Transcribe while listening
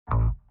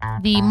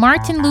The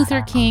Martin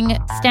Luther King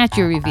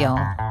statue reveal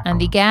and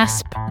the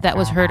gasp that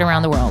was heard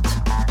around the world.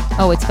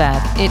 Oh, it's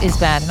bad. It is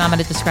bad, and I'm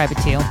going to describe it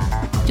to you.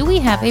 Do we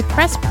have a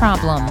press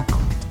problem?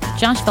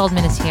 Josh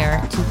Feldman is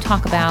here to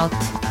talk about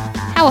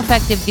how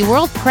effective the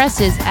world press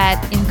is at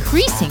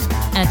increasing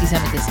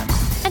anti-Semitism,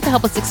 and to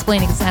help us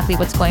explain exactly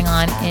what's going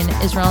on in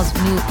Israel's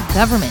new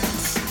government.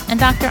 And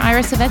Dr.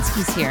 Ira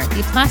Savetsky is here,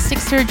 the plastic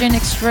surgeon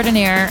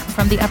extraordinaire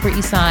from the Upper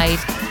East Side.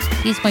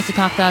 He's going to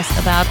talk to us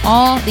about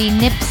all the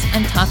nips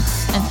and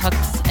tucks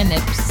and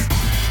nips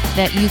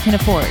that you can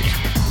afford.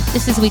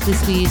 This is Weekly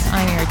Squeeze.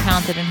 I'm your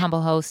talented and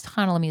humble host,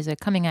 Hanala Music,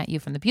 coming at you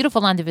from the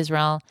beautiful land of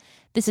Israel.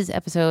 This is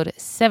episode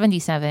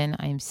 77.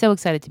 I am so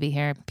excited to be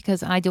here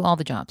because I do all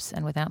the jobs,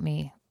 and without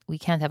me, we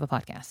can't have a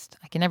podcast.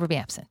 I can never be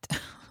absent.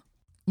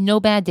 No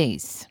bad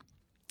days.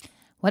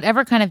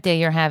 Whatever kind of day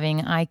you're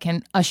having, I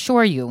can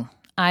assure you,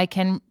 I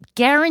can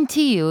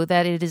guarantee you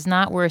that it is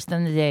not worse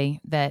than the day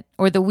that,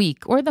 or the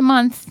week, or the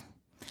month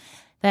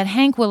that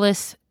Hank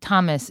Willis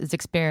Thomas is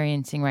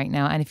experiencing right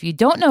now. And if you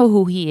don't know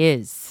who he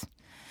is,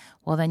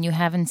 well, then you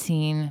haven't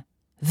seen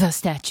the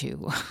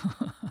statue.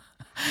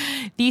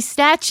 The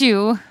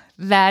statue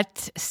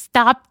that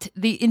stopped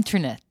the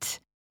internet.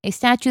 A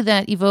statue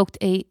that evoked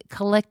a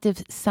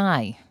collective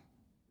sigh.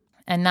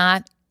 And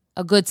not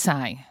a good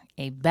sigh.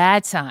 A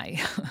bad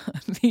sigh.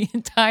 The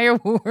entire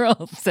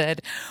world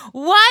said,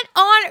 "What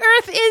on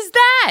earth is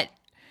that?"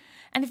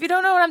 And if you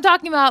don't know what I'm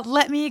talking about,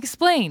 let me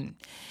explain.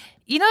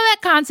 You know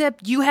that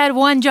concept, you had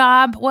one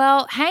job?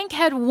 Well, Hank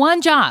had one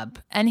job,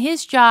 and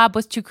his job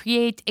was to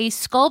create a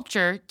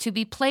sculpture to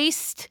be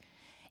placed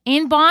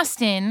in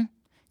Boston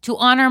to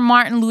honor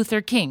Martin Luther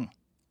King.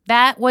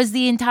 That was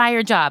the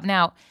entire job.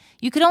 Now,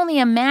 you could only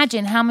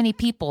imagine how many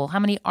people, how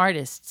many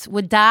artists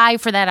would die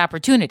for that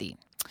opportunity.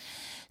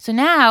 So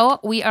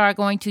now we are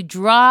going to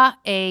draw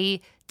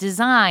a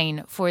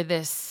design for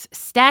this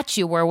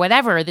statue or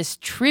whatever, this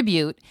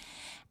tribute,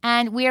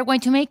 and we are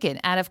going to make it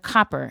out of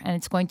copper, and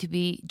it's going to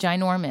be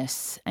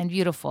ginormous and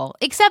beautiful.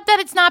 Except that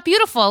it's not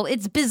beautiful,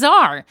 it's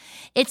bizarre.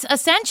 It's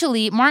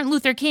essentially Martin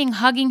Luther King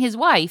hugging his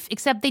wife,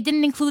 except they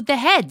didn't include the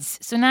heads.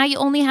 So now you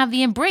only have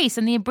the embrace,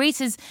 and the embrace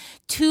is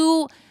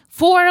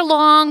 4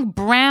 long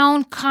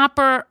brown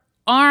copper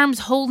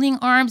arms holding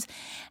arms,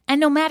 and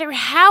no matter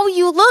how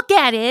you look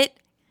at it,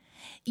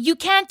 you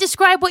can't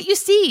describe what you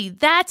see.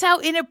 That's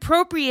how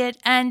inappropriate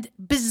and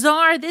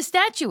bizarre this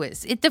statue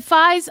is. It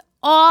defies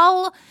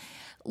all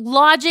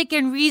logic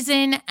and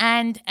reason,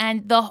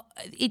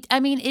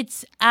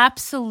 it's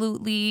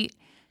absolutely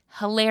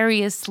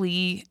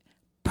hilariously,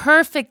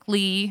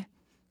 perfectly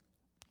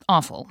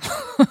awful.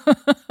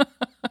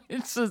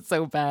 It's just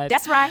so bad.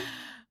 That's right.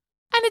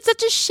 And it's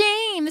such a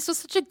shame. This was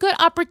such a good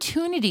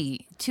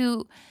opportunity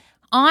to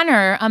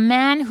honor a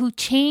man who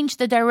changed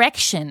the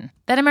direction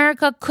that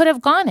America could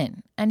have gone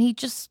in. And he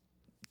just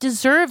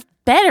deserved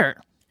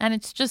better. And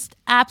it's just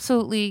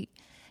absolutely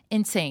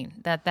insane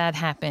that that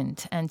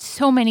happened. And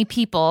so many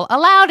people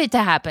allowed it to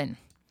happen.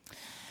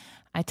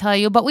 I tell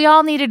you, but we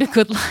all needed a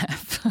good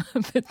laugh.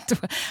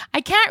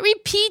 I can't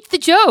repeat the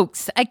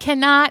jokes. I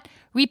cannot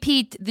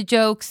repeat the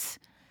jokes.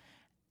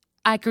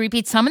 I can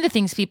repeat some of the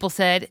things people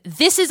said.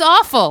 "This is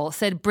awful,"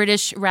 said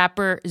British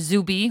rapper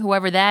Zuby,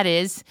 whoever that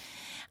is.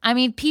 I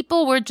mean,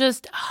 people were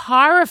just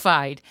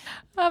horrified.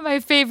 Oh,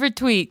 my favorite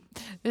tweet.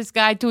 This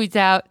guy tweets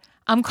out,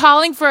 "I'm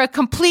calling for a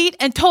complete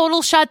and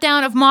total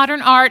shutdown of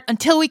modern art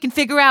until we can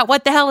figure out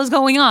what the hell is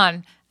going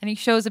on." And he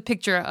shows a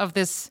picture of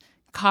this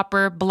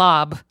copper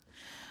blob.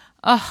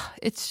 Oh,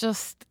 it's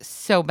just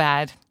so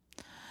bad.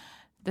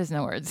 There's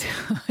no words.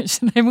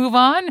 Should I move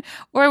on?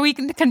 Or we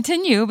can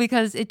continue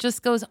because it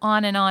just goes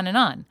on and on and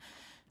on.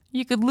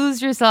 You could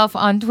lose yourself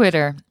on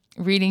Twitter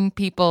reading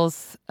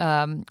people's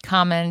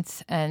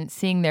comments and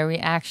seeing their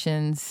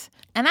reactions.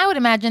 And I would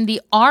imagine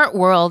the art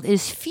world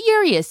is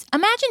furious.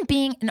 Imagine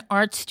being an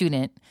art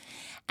student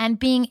and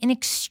being an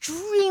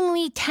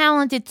extremely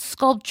talented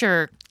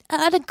sculptor,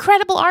 an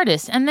incredible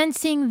artist, and then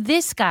seeing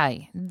this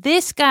guy.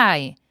 There's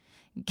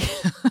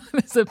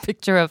a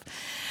picture of,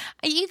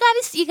 you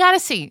gotta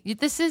see.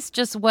 This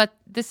is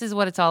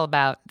what it's all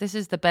about. This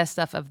is the best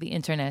stuff of the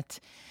internet.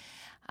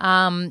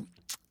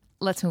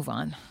 Let's move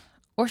on.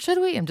 Or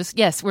should we?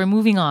 Yes, we're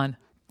moving on.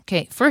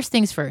 Okay, first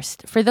things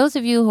first. For those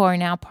of you who are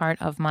now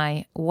part of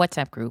my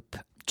WhatsApp group,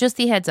 just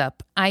the heads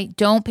up, I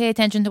don't pay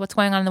attention to what's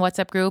going on in the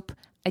WhatsApp group.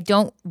 I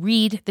don't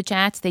read the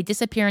chats. They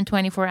disappear in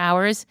 24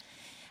 hours.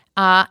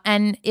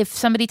 And if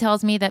somebody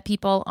tells me that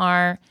people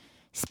are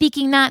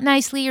speaking not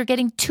nicely or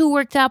getting too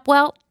worked up,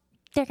 well,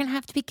 they're going to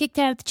have to be kicked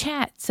out of the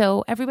chat.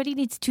 So everybody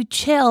needs to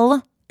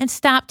chill and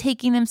stop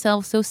taking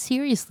themselves so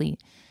seriously.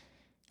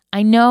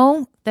 I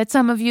know that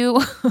some of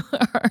you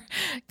are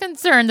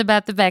concerned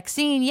about the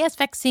vaccine. Yes,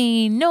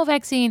 vaccine, no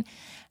vaccine.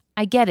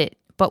 I get it.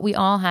 But we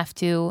all have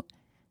to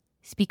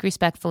speak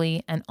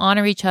respectfully and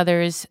honor each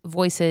other's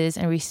voices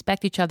and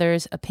respect each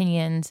other's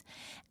opinions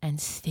and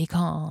stay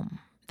calm.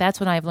 That's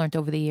what I've learned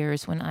over the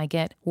years. When I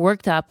get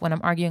worked up, when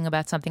I'm arguing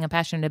about something I'm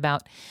passionate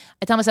about,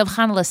 I tell myself,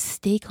 Hanala,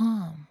 stay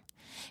calm.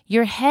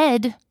 Your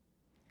head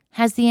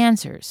has the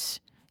answers.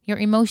 your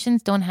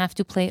emotions don't have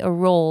to play a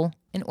role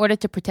in order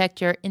to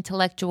protect your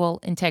intellectual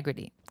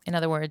integrity. In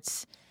other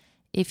words,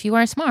 if you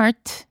are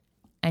smart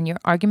and your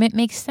argument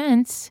makes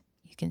sense,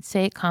 you can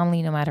say it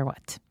calmly no matter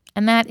what.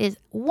 And that is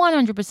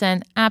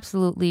 100%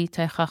 absolutely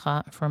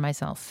teichacha for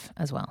myself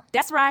as well.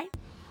 That's right.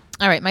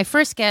 All right, my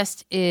first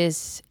guest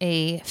is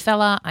a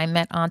fella I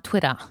met on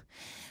Twitter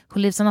who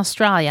lives in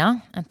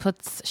Australia and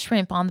puts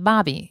shrimp on the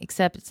barbie,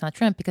 except it's not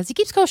shrimp because he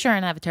keeps kosher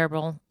and I have a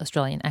terrible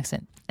Australian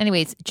accent.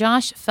 Anyways,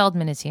 Josh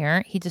Feldman is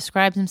here. He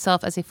describes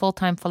himself as a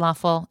full-time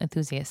falafel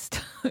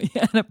enthusiast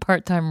and a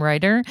part-time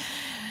writer.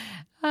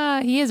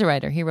 He is a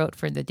writer. He wrote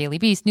for the Daily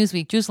Beast,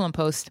 Newsweek, Jerusalem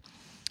Post,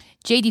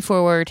 JD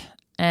Forward,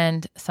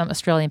 and some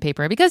Australian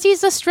paper because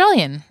he's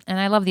Australian and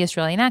I love the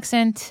Australian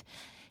accent.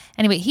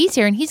 Anyway, he's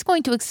here and he's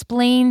going to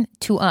explain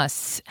to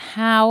us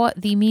how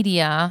the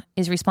media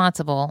is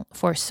responsible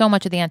for so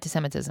much of the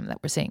anti-Semitism that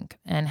we're seeing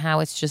and how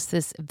it's just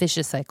this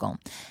vicious cycle.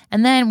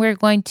 And then we're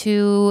going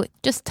to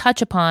just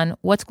touch upon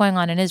what's going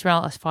on in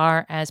Israel as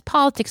far as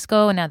politics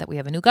go. Now that we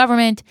have a new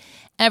government,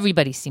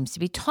 everybody seems to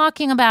be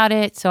talking about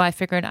it. So I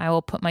figured I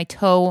will put my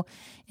toe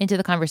into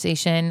the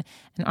conversation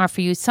and offer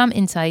you some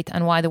insight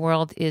on why the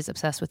world is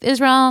obsessed with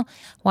Israel,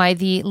 why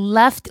the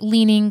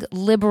left-leaning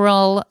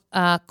liberal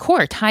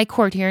high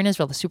court here in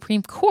Israel, the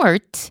Supreme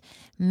Court,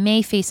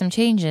 may face some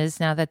changes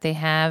now that they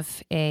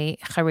have a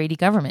Haredi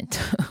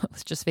government.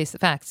 Let's just face the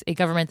facts. A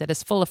government that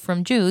is full of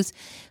frum Jews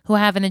who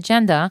have an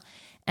agenda,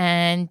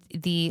 and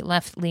the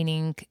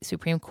left-leaning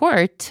Supreme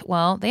Court,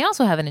 well, they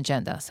also have an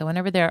agenda. So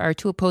whenever there are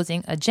two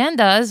opposing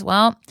agendas,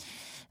 well,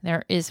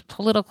 there is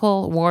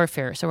political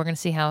warfare. So we're going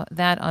to see how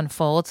that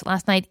unfolds.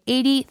 Last night,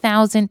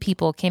 80,000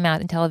 people came out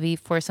in Tel Aviv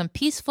for some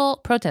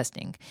peaceful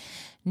protesting.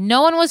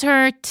 No one was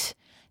hurt.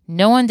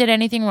 No one did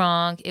anything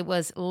wrong. It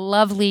was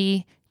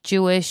lovely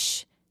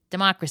Jewish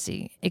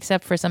democracy,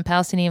 except for some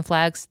Palestinian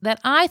flags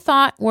that I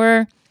thought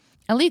were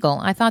illegal.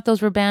 I thought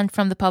those were banned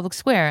from the public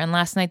square. And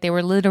last night they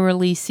were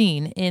literally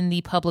seen in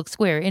the public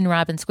square, in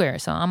Rabin Square.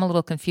 So I'm a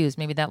little confused.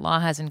 Maybe that law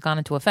hasn't gone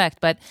into effect.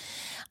 But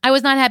I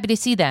was not happy to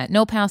see that.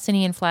 No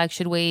Palestinian flag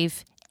should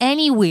wave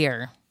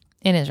anywhere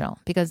in Israel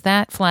because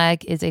that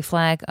flag is a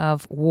flag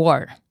of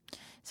war.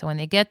 So when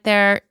they get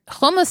their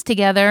hummus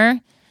together,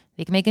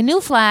 they can make a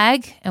new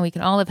flag and we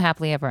can all live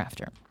happily ever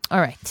after. All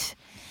right.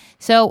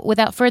 So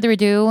without further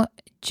ado,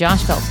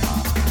 Josh Feldman.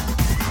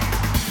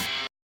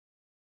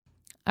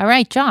 All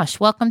right, Josh,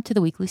 welcome to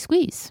the Weekly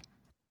Squeeze.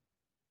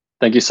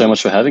 Thank you so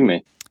much for having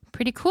me.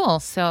 Pretty cool.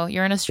 So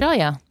you're in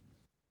Australia.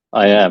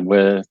 I am.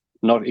 We're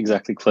not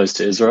exactly close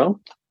to Israel.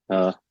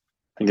 I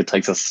think it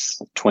takes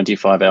us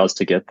 25 hours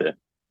to get there. A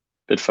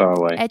bit far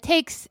away. It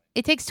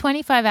takes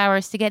 25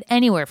 hours to get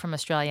anywhere from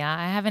Australia.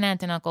 I have an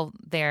aunt and uncle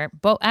there.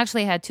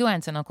 Actually, I had two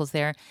aunts and uncles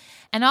there.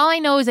 And all I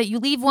know is that you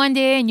leave one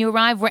day and you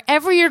arrive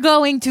wherever you're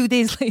going 2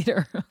 days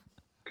later.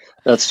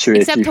 That's true.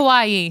 Except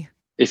Hawaii.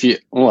 I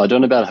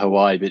don't know about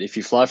Hawaii, but if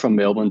you fly from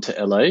Melbourne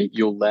to LA,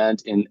 you'll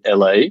land in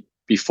LA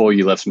before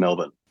you left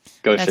Melbourne.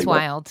 That's figure.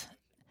 Wild.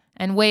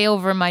 And way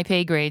over my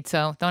pay grade,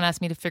 so don't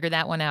ask me to figure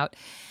that one out.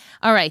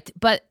 All right,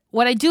 but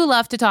what I do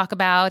love to talk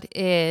about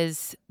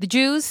is the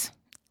Jews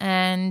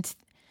and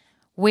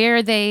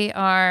where they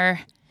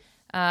are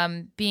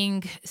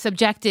being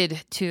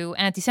subjected to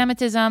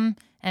anti-Semitism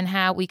and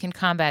how we can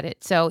combat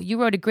it. So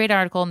you wrote a great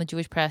article in the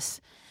Jewish Press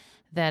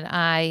that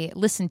I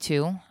listened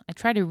to. I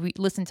try to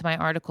listen to my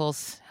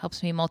articles,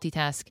 helps me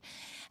multitask.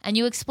 And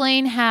you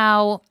explain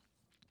how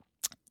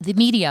the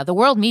media, the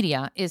world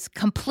media, is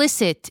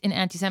complicit in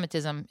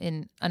anti-Semitism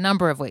in a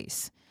number of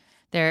ways.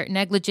 They're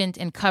negligent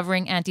in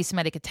covering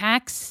anti-Semitic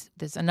attacks.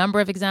 There's a number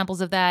of examples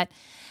of that.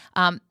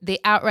 They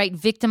outright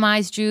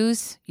victimize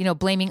Jews,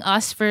 blaming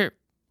us for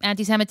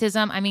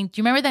anti-Semitism. I mean, do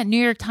you remember that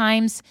New York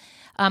Times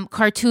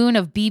cartoon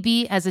of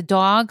Bibi as a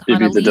dog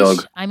on a leash?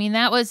 Dog. I mean,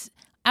 that was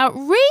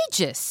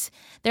outrageous.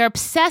 They're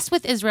obsessed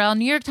with Israel.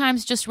 New York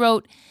Times just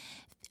wrote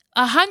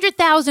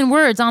 100,000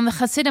 words on the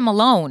Hasidim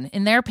alone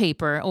in their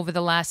paper over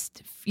the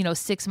last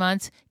 6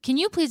 months. Can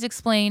you please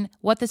explain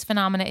what this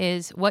phenomena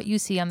is, what you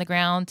see on the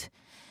ground,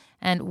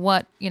 and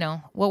what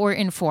we're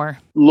in for?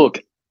 Look,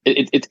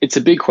 it's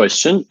a big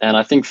question, and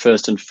I think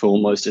first and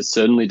foremost, it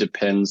certainly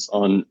depends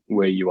on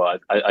where you are.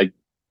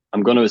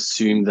 I'm going to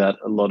assume that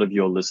a lot of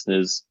your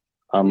listeners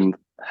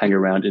hang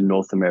around in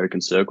North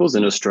American circles.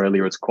 In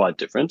Australia, it's quite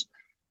different.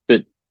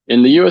 But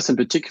in the US in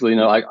particular,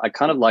 I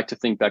kind of like to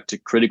think back to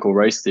critical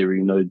race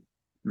theory,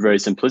 very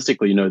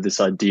simplistically, this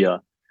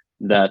idea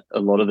that a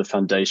lot of the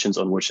foundations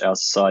on which our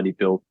society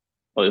built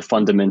are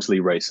fundamentally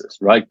racist,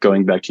 right?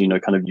 Going back to,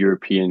 kind of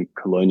European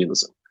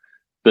colonialism.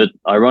 But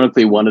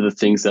ironically, one of the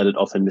things that it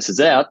often misses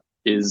out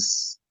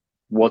is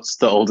what's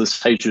the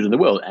oldest hatred in the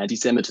world,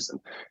 anti-Semitism.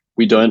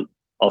 We don't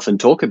often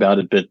talk about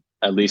it, but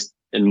at least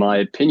in my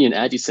opinion,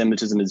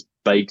 anti-Semitism is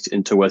baked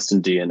into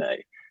Western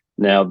DNA.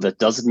 Now, that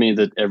doesn't mean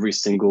that every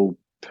single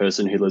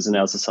person who lives in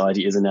our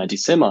society is an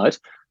anti-Semite,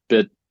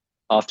 but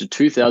after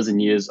 2,000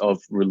 years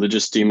of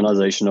religious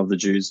demonization of the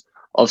Jews,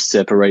 of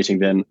separating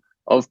them,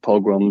 of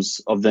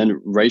pogroms, of then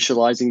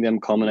racializing them,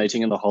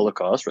 culminating in the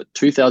Holocaust, right?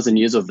 2,000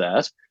 years of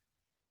that,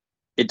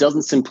 it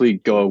doesn't simply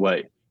go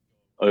away.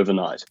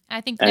 overnight.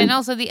 I think, and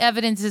also the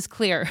evidence is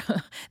clear.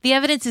 The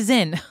evidence is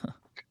in.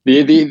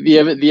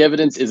 The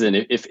evidence is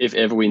in, if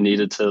ever we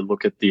needed to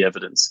look at the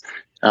evidence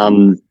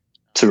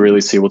to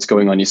really see what's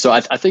going on here. So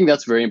I think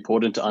that's very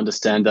important to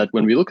understand that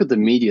when we look at the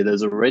media,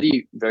 there's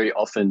already very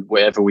often,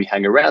 wherever we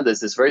hang around, there's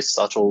this very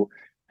subtle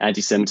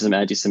anti-Semitism,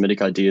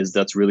 anti-Semitic ideas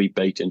that's really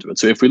baked into it.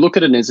 So if we look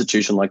at an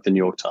institution like the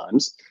New York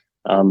Times,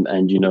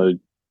 and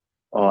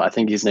I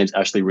think his name's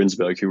Ashley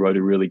Rinsberg, who wrote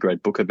a really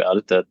great book about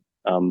it that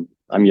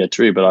I'm yet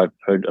to read, but I've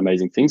heard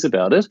amazing things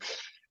about it.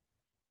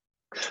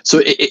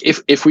 So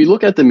if we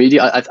look at the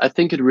media, I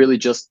think it really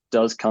just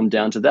does come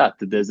down to that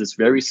there's this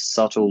very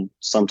subtle,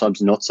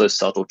 sometimes not so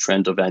subtle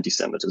trend of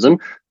anti-Semitism.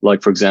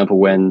 Like, for example,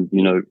 when,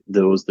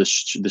 there was the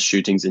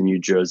shootings in New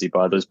Jersey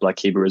by those Black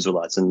Hebrew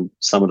Israelites, and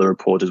some of the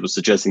reporters were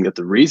suggesting that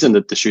the reason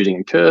that the shooting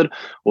occurred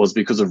was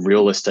because of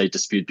real estate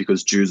dispute,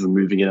 because Jews were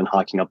moving in and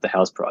hiking up the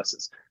house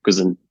prices. Because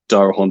then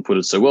Dara Horn put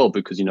it so well,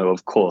 because,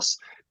 of course,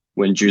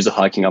 when Jews are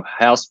hiking up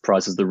house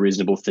prices, the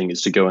reasonable thing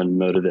is to go and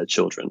murder their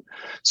children.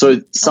 So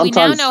sometimes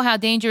we now know how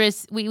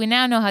dangerous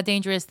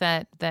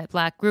that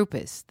Black group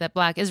is, that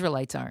Black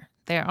Israelites are.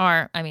 They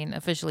are,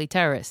 officially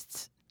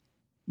terrorists.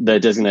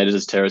 They're designated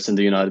as terrorists in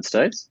the United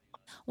States?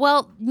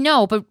 Well,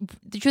 no, but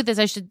the truth is,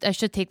 I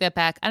should take that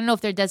back. I don't know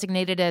if they're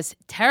designated as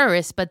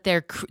terrorists, but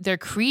their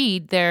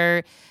creed,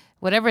 their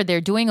whatever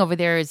they're doing over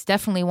there is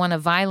definitely one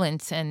of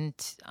violence and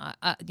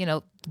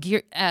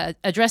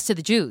addressed to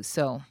the Jews.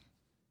 So.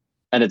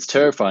 And it's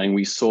terrifying.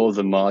 We saw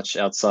the march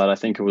outside. I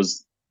think it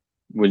was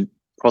with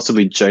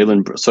possibly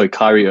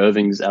Kyrie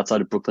Irving's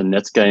outside of Brooklyn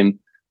Nets game.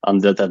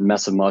 That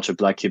massive march of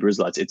Black Hebrew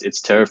Israelites.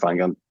 It's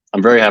terrifying.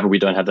 I'm very happy we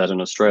don't have that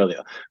in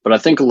Australia. But I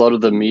think a lot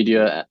of the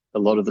media, a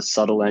lot of the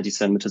subtle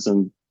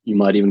anti-Semitism, you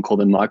might even call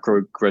them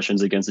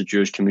microaggressions against the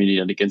Jewish community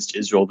and against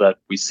Israel that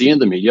we see in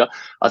the media,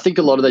 I think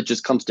a lot of that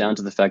just comes down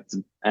to the fact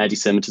that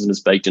anti-Semitism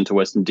is baked into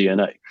Western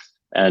DNA.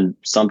 And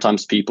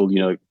sometimes people,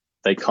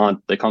 they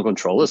can't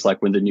control this.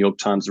 Like when the New York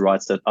Times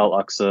writes that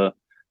Al-Aqsa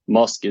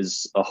Mosque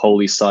is a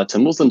holy site to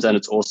Muslims and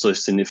it's also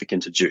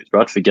significant to Jews,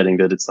 right? Forgetting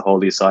that it's the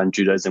holiest site in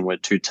Judaism where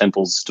two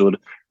temples stood,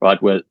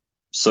 right? Where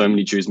so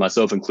many Jews,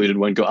 myself included,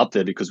 won't go up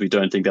there because we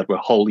don't think that we're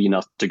holy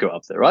enough to go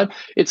up there, right?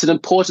 It's an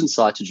important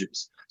site to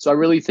Jews. So I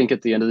really think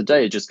at the end of the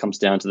day, it just comes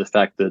down to the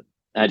fact that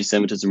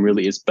anti-Semitism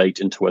really is baked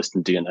into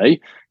Western DNA.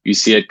 You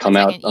see it come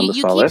out on the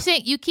far left.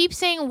 You keep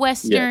saying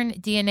Western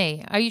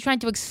DNA. Are you trying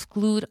to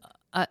exclude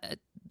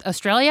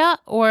Australia?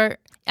 Or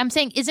I'm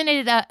saying, isn't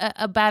it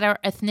about our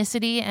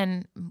ethnicity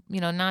and,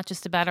 not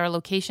just about our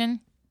location?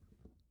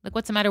 Like,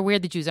 what's the matter where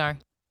the Jews are?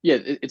 Yeah,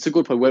 it's a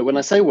good point. When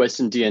I say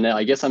Western DNA,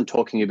 I guess I'm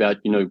talking about,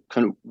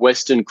 kind of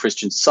Western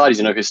Christian societies,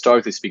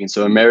 historically speaking.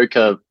 So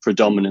America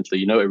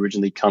predominantly,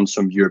 originally comes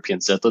from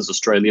European settlers.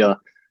 Australia,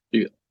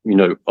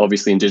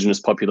 obviously indigenous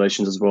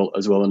populations as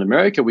well in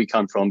America. We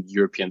come from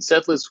European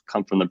settlers,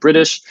 come from the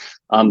British,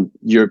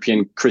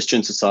 European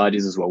Christian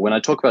societies as well. When I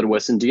talk about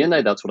Western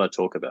DNA, that's what I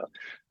talk about.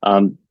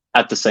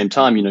 At the same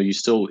time, you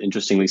still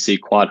interestingly see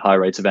quite high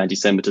rates of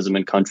anti-Semitism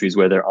in countries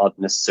where there aren't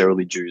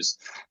necessarily Jews,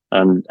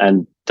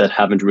 and that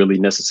haven't really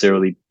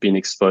necessarily been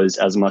exposed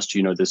as much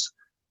to, this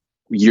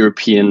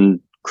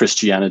European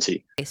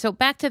Christianity. So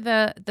back to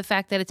the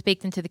fact that it's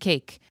baked into the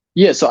cake.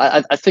 Yeah, so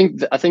I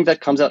think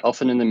that comes out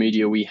often in the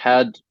media.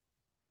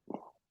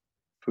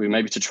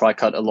 Maybe to try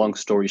cut a long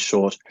story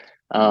short,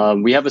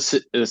 we have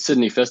a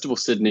Sydney festival.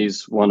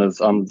 Sydney's one of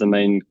the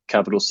main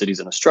capital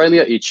cities in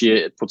Australia. Each year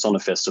it puts on a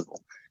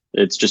festival.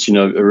 It's just,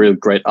 a real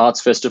great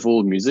arts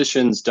festival,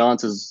 musicians,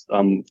 dancers,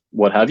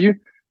 what have you.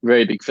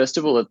 Very big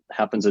festival. It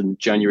happens in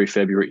January,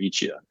 February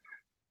each year.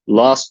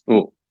 Last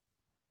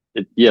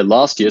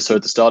year, so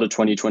at the start of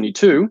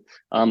 2022,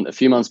 a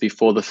few months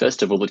before the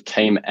festival, it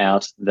came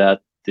out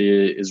that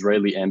the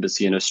Israeli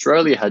embassy in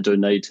Australia had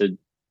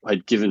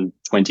given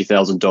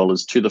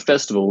 $20,000 to the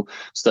festival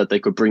so that they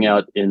could bring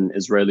out an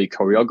Israeli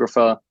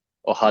choreographer,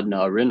 Ohad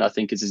Naharin, I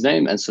think is his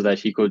name, and so that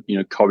he could,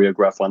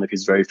 choreograph one of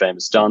his very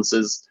famous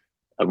dances,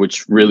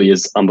 which really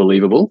is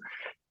unbelievable.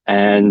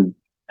 And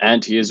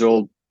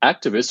anti-Israel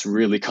activists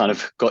really kind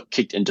of got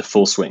kicked into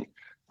full swing,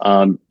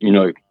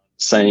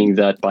 saying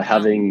that by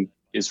having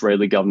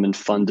Israeli government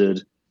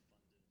funded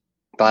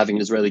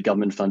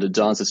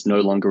dance, it's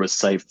no longer a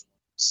safe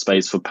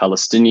space for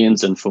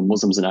Palestinians and for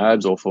Muslims and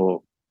Arabs or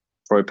for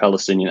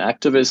pro-Palestinian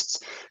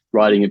activists,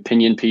 writing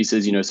opinion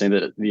pieces, saying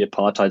that the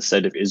apartheid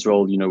state of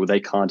Israel, they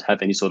can't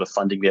have any sort of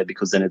funding there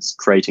because then it's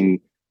creating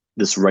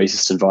this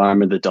racist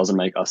environment that doesn't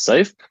make us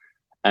safe.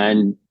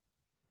 And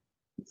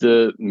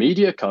the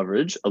media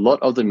coverage, a lot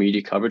of the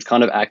media coverage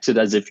kind of acted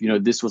as if,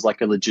 this was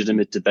like a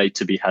legitimate debate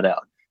to be had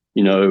out,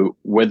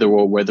 whether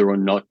or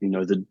not,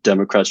 the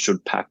Democrats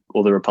should pack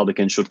or the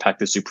Republicans should pack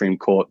the Supreme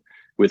Court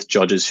with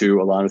judges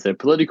who align with their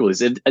political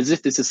views, as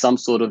if this is some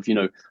sort of,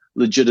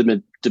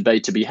 legitimate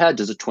debate to be had.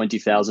 Does a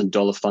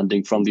 $20,000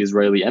 funding from the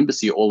Israeli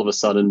embassy all of a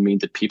sudden mean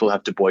that people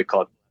have to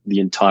boycott the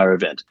entire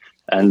event?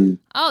 And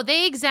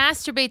they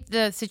exacerbate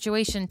the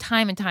situation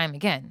time and time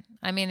again.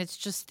 I mean,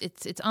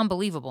 it's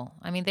unbelievable.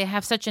 I mean, they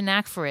have such a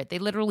knack for it. They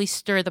literally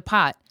stir the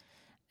pot.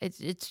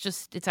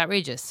 It's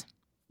outrageous.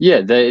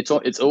 Yeah,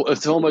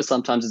 it's almost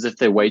sometimes as if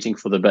they're waiting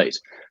for the bait.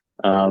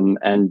 And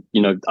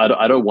I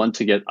don't want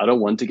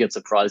to get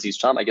surprised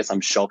each time. I guess I'm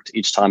shocked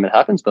each time it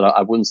happens, but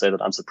I wouldn't say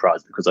that I'm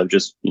surprised because I've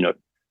just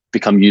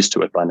become used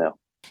to it by now.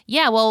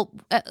 Yeah, well,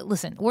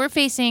 listen, we're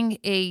facing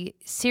a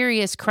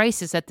serious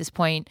crisis at this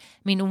point.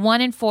 I mean,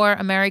 1 in 4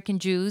 American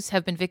Jews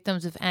have been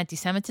victims of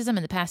anti-Semitism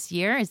in the past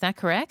year. Is that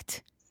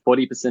correct?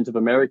 40% of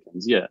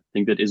Americans, yeah,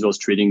 think that Israel's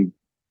treating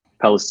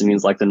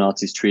Palestinians like the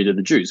Nazis treated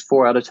the Jews.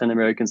 4 out of 10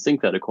 Americans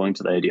think that, according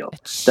to the ADL.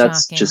 It's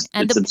That's shocking. just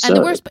And it's the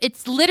absurd. worst,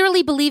 it's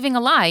literally believing a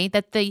lie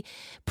that the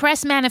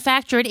press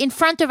manufactured in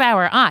front of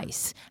our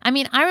eyes. I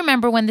mean, I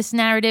remember when this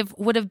narrative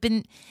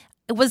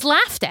was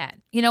laughed at.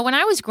 When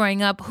I was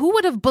growing up, who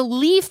would have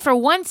believed for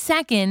 1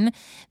 second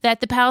that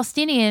the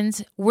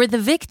Palestinians were the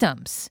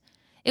victims?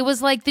 It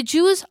was like the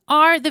Jews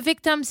are the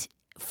victims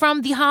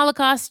from the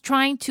Holocaust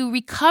trying to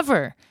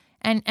recover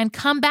and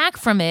come back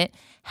from it.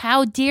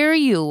 How dare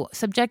you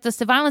subject us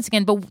to violence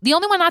again? But the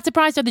only one not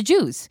surprised are the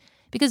Jews,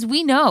 because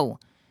we know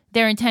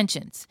their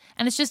intentions.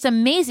 And it's just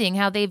amazing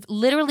how they've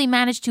literally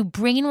managed to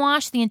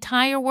brainwash the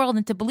entire world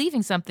into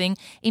believing something,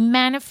 a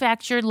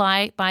manufactured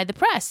lie by the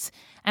press.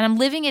 And I'm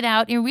living it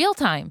out in real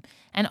time.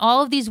 And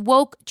all of these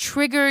woke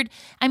triggered.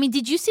 I mean,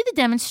 did you see the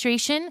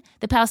demonstration,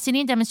 the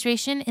Palestinian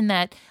demonstration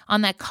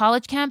on that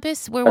college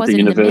campus? Where was it?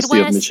 In the Midwest? At the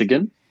University of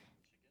Michigan.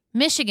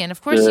 Michigan,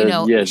 of course, Shocking.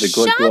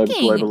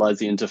 Globalize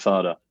the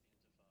Intifada.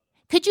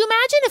 Could you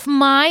imagine if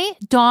my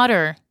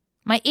daughter,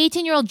 my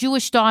 18-year-old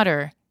Jewish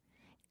daughter,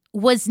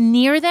 was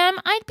near them?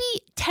 I'd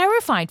be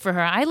terrified for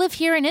her. I live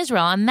here in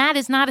Israel, and that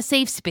is not a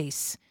safe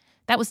space.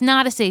 That was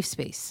not a safe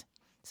space.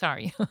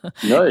 Sorry.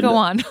 Go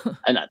on.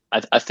 And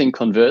I think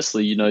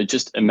conversely,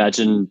 just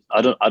imagine,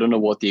 I don't know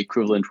what the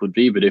equivalent would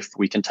be, but if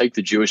we can take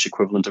the Jewish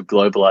equivalent of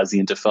globalize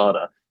the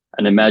Intifada,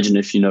 and imagine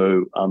if,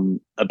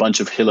 a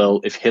bunch of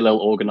if Hillel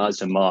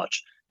organized a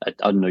march at,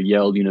 I don't know,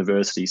 Yale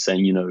University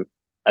saying,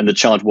 and the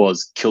chant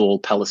was kill all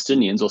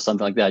Palestinians or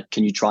something like that.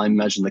 Can you try and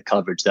imagine the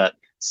coverage that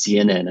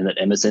CNN and that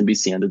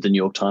MSNBC and that the New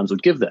York Times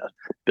would give that?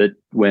 But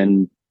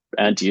when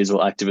anti-Israel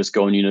activists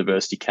go on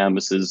university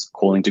campuses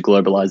calling to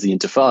globalize the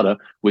Intifada,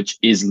 which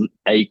is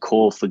a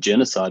call for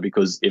genocide,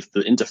 because if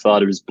the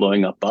Intifada is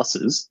blowing up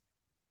buses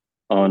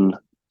on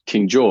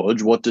King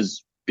George,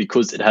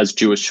 because it has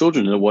Jewish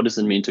children in it, what does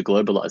it mean to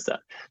globalize that?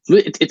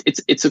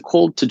 It's a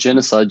call to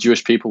genocide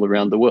Jewish people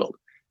around the world.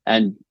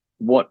 And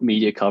what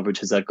media coverage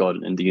has that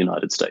gotten in the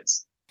United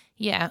States?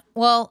 Yeah,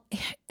 well,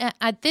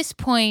 at this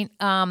point,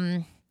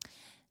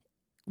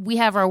 we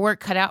have our work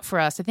cut out for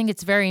us. I think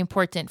it's very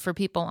important for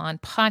people on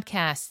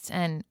podcasts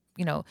and,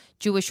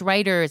 Jewish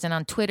writers and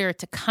on Twitter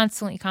to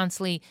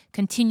constantly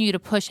continue to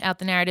push out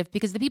the narrative,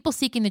 because the people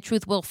seeking the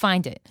truth will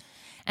find it.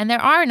 And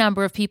there are a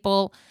number of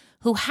people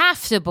who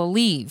have to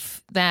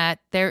believe that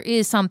there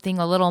is something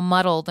a little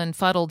muddled and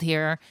fuddled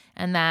here,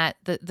 and that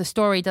the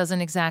story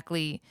doesn't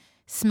exactly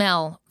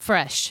smell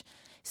fresh.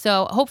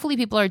 So hopefully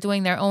people are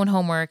doing their own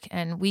homework,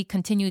 and we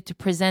continue to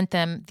present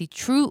them the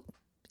true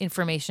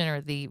information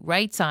or the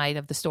right side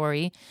of the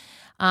story.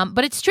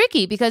 But it's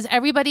tricky because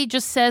everybody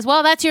just says,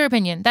 well, that's your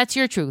opinion. That's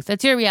your truth.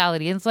 That's your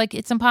reality. And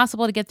it's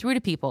impossible to get through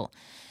to people.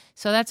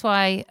 So that's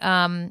why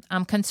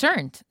I'm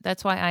concerned.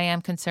 That's why I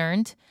am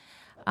concerned.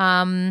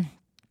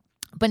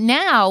 But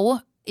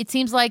now it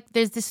seems like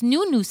there's this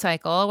new news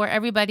cycle where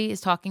everybody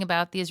is talking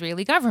about the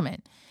Israeli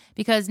government.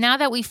 Because now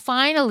that we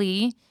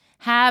finally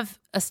have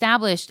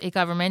established a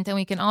government and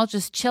we can all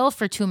just chill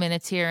for 2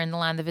 minutes here in the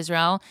land of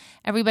Israel,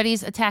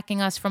 everybody's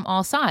attacking us from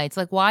all sides.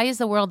 Like, why is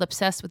the world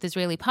obsessed with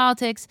Israeli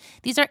politics?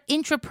 These are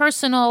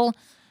intrapersonal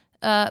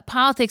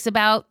politics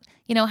about,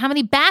 how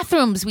many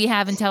bathrooms we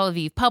have in Tel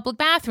Aviv, public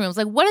bathrooms.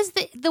 Like, what does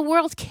the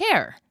world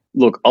care?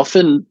 Look,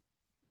 often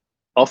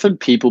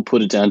people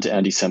put it down to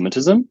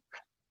anti-Semitism.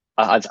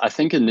 I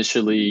think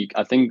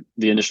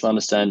the initial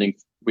understanding,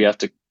 we have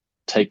to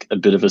take a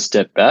bit of a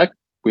step back.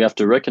 We have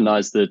to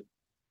recognize that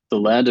the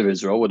land of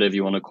Israel, whatever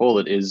you want to call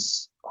it,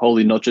 is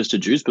holy not just to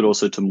Jews, but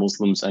also to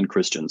Muslims and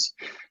Christians.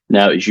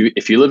 Now, if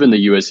you live in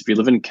the US, if you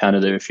live in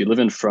Canada, if you live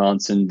in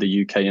France and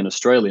the UK and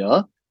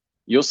Australia,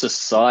 your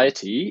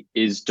society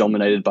is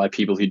dominated by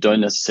people who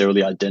don't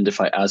necessarily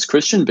identify as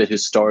Christian, but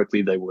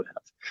historically they would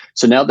have.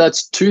 So now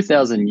that's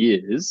 2,000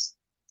 years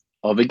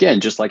of, again,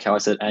 just like how I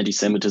said,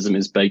 anti-Semitism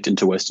is baked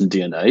into Western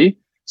DNA.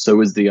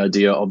 So is the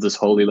idea of this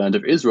holy land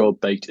of Israel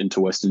baked into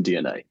Western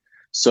DNA.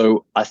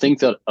 So I think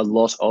that a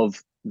lot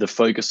of the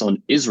focus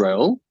on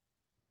Israel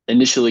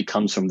initially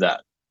comes from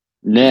that.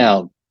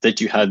 Now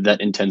that you have that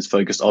intense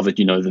focus of it,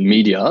 the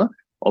media,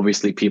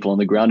 obviously people on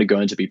the ground are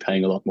going to be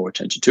paying a lot more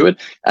attention to it.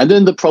 And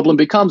then the problem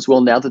becomes,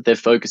 well, now that they're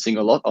focusing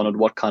a lot on it,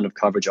 what kind of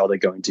coverage are they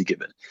going to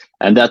give it?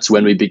 And that's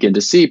when we begin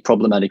to see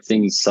problematic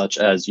things such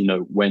as,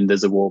 when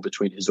there's a war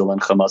between Israel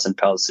and Hamas and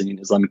Palestinian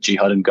Islamic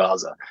Jihad in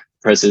Gaza.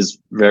 The press is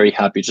very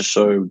happy to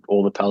show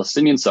all the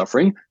Palestinian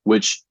suffering,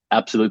 which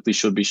absolutely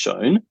should be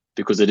shown,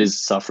 because it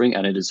is suffering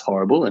and it is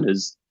horrible and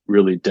is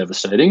really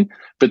devastating,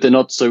 but they're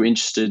not so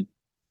interested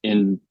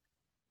in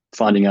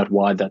finding out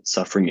why that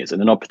suffering is. And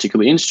they're not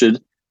particularly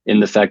interested in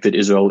the fact that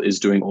Israel is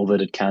doing all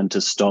that it can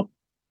to stop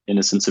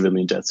innocent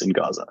civilian deaths in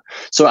Gaza.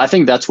 So I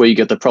think that's where you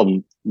get the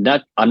problem.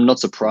 I'm not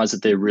surprised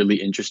that they're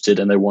really interested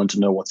and they want to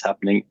know what's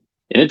happening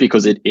in it,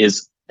 because it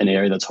is an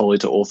area that's holy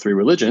to all three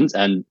religions.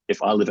 And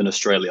if I live in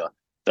Australia,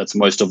 that's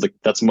most of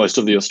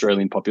the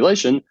Australian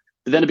population.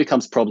 But then it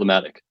becomes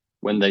problematic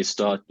when they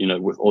start,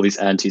 with all these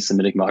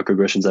anti-Semitic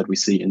microaggressions that we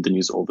see in the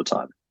news all the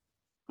time.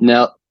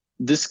 Now,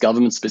 this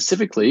government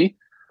specifically,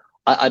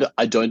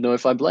 I don't know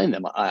if I blame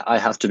them. I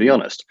have to be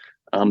honest.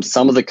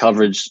 Some of the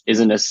coverage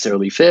isn't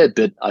necessarily fair,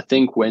 but I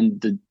think when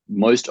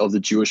most of the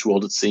Jewish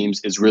world, it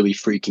seems, is really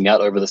freaking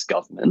out over this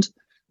government,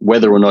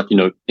 whether or not,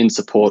 in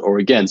support or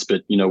against,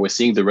 but, we're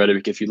seeing the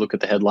rhetoric. If you look at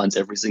the headlines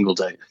every single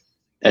day,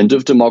 end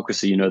of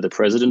democracy, the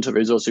president of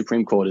Israel's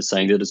Supreme Court is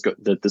saying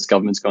that this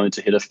government's going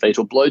to hit a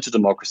fatal blow to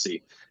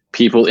democracy.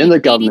 People in the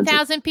government.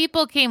 80,000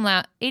 people came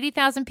out.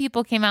 80,000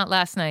 people came out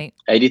last night.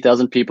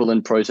 80,000 people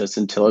in protests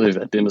in Tel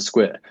Aviv at Bima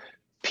Square.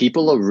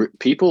 People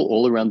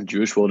all around the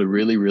Jewish world are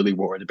really, really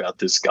worried about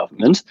this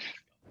government.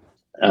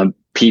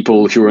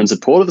 People who are in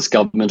support of this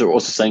government are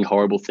also saying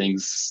horrible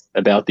things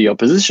about the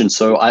opposition.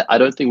 So I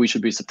don't think we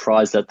should be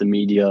surprised that the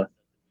media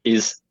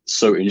is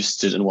so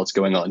interested in what's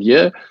going on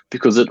here,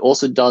 because it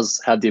also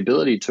does have the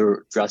ability to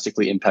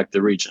drastically impact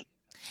the region.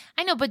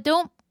 I know, but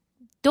don't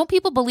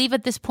people believe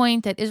at this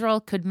point that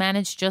Israel could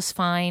manage just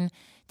fine,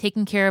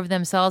 taking care of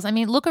themselves? I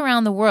mean, look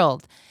around the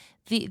world.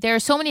 There are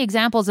so many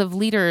examples of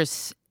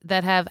leaders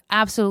that have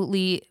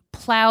absolutely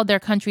plowed their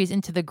countries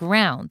into the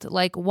ground.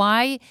 Like,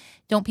 why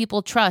don't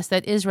people trust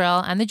that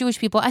Israel and the Jewish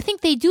people? I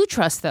think they do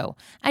trust, though.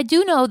 I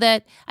do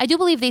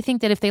believe they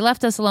think that if they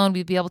left us alone,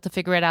 we'd be able to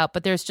figure it out.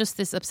 But there's just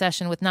this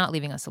obsession with not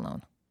leaving us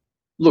alone.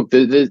 Look,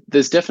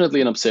 there's definitely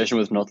an obsession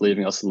with not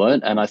leaving us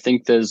alone. And I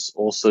think there's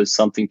also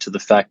something to the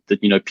fact that,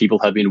 people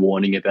have been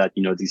warning about,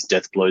 these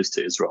death blows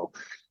to Israel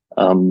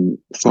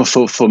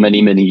for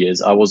many, many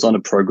years. I was on a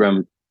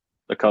program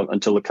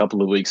until a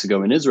couple of weeks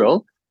ago in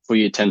Israel for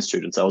Year 10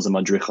 students. I was a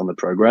madrich on the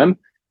program,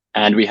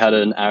 and we had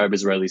an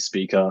Arab-Israeli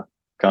speaker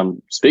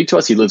come speak to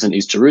us. He lives in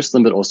East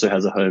Jerusalem, but also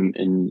has a home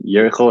in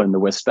Jericho in the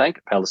West Bank,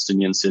 a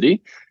Palestinian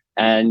city.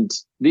 And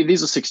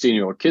these are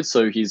 16-year-old kids,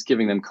 so he's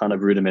giving them kind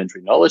of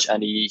rudimentary knowledge.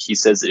 And he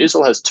says that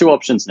Israel has two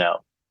options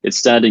now. It's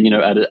standing,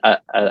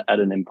 at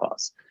an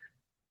impasse.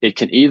 It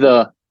can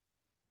either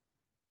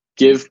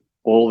give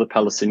all the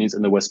Palestinians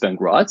in the West Bank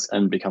rights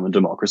and become a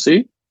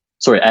democracy,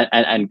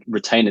 and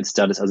retain its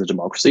status as a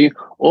democracy,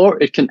 or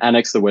it can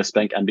annex the West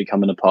Bank and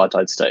become an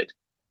apartheid state.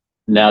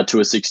 Now, to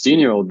a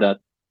 16-year-old,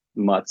 that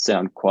might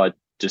sound quite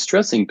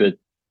distressing, but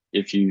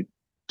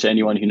to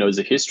anyone who knows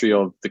the history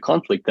of the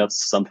conflict,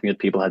 that's something that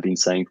people have been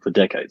saying for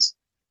decades.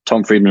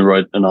 Tom Friedman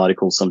wrote an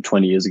article some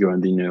 20 years ago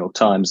in the New York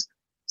Times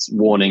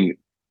warning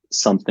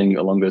something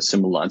along those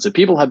similar lines. So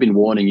people have been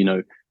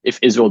warning, if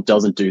Israel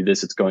doesn't do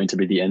this, it's going to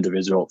be the end of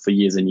Israel for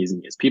years and years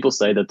and years. People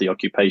say that the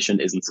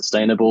occupation isn't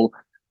sustainable.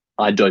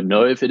 I don't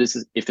know if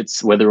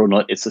it's whether or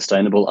not it's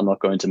sustainable. I'm not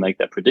going to make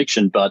that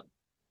prediction, but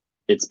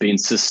it's been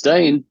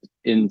sustained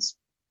in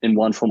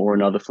one form or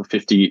another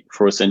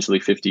for essentially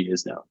 50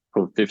 years now,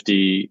 for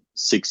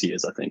 56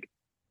 years, I think,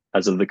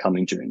 as of the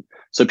coming June.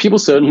 So people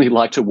certainly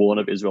like to warn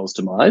of Israel's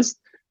demise.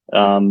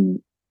 I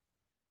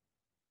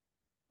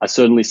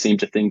certainly seem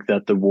to think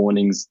that the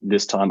warnings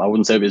this time, I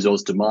wouldn't say of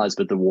Israel's demise,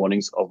 but the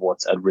warnings of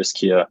what's at risk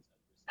here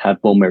have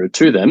more merit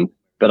to them.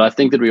 But I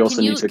think that we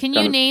also need to. Can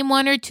you name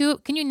one or two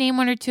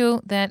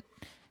that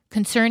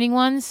concerning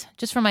ones,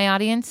 just for my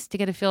audience to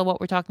get a feel of what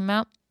we're talking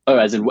about? Oh,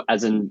 as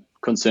in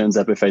concerns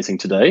that we're facing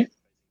today?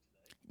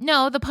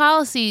 No, the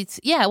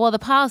policies. Yeah, well, the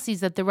policies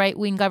that the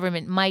right-wing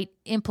government might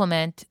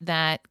implement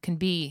that can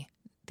be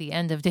the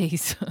end of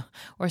days,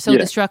 or so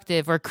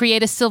destructive, or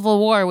create a civil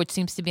war, which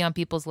seems to be on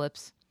people's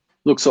lips.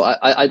 Look, so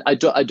I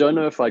don't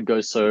know if I'd go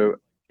as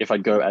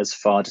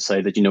far to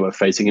say that we're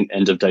facing an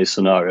end of day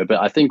scenario,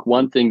 but I think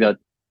one thing that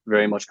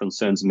very much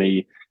concerns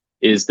me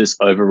is this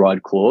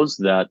override clause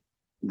that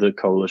the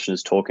coalition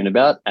is talking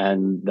about,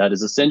 and that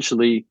is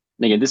essentially,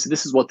 again, this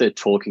is what they're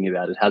talking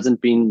about. It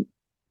hasn't been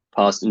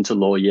passed into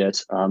law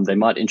yet. They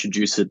might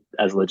introduce it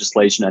as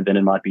legislation, and then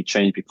it might be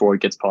changed before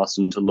it gets passed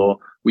into law.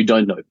 We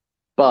don't know,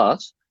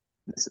 but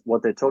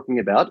what they're talking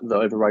about, the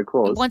override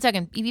clause. 1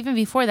 second, even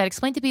before that,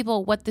 explain to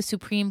people what the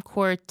Supreme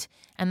Court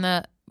and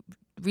the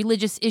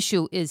religious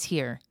issue is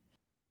here.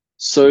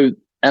 So.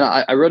 And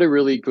I wrote a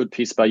really good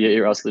piece by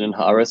Yair Aslin in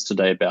Haaretz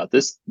today about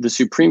this. The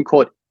Supreme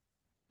Court,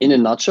 in a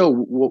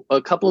nutshell,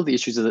 a couple of the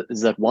issues is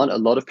that one, a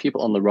lot of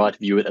people on the right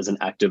view it as an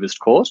activist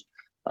court.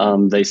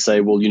 They say,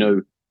 well,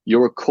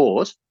 you're a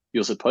court,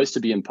 you're supposed to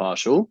be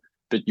impartial,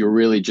 but you're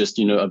really just,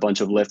 a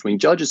bunch of left-wing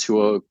judges who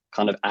are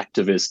kind of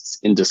activists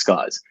in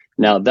disguise.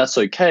 Now, that's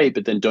okay,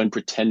 but then don't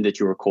pretend that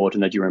you're a court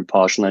and that you're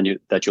impartial and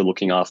that you're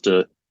looking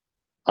after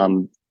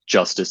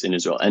justice in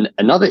Israel. And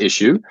another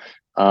issue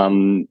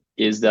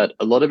is that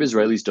a lot of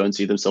Israelis don't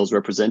see themselves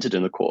represented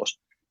in the court.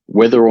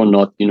 Whether or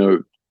not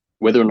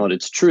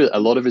it's true, a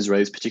lot of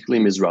Israelis,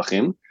 particularly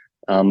Mizrahim,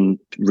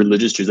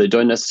 religious Jews, they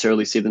don't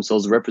necessarily see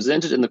themselves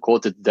represented in the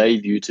court that they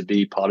view to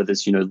be part of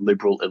this,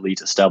 liberal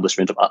elite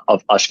establishment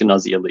of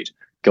Ashkenazi elite,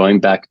 going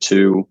back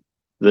to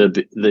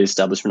the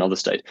establishment of the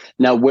state.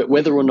 Now,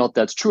 whether or not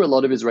that's true, a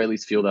lot of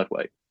Israelis feel that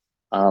way,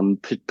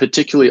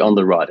 particularly on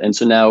the right. And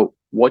so now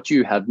what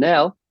you have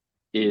now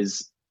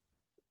is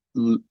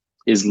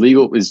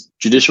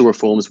judicial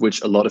reforms,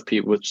 which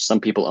some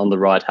people on the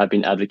right have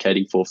been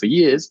advocating for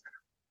years.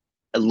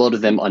 A lot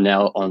of them are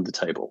now on the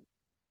table.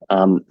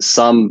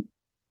 Some,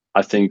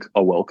 I think,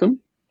 are welcome.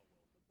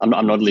 I'm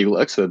not a legal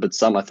expert, but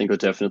some I think are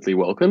definitely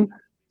welcome.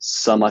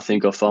 Some I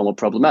think are far more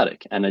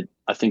problematic. And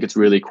I think it's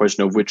really a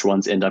question of which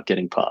ones end up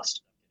getting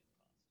passed.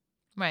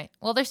 Right.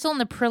 Well, they're still in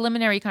the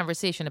preliminary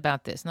conversation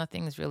about this.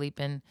 Nothing's really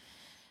been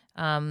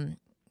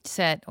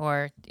set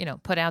or,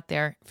 put out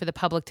there for the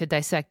public to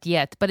dissect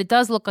yet. But it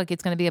does look like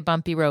it's going to be a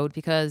bumpy road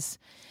because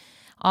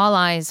all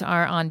eyes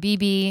are on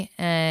Bibi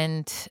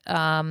and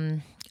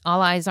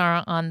all eyes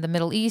are on the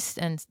Middle East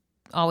and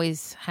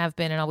always have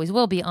been and always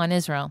will be on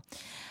Israel.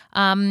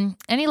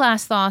 Any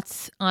last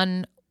thoughts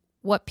on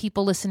what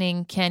people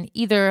listening can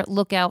either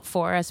look out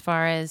for as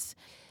far as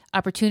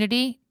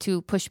opportunity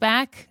to push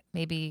back,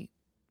 maybe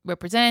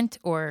represent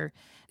or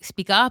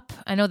speak up?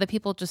 I know that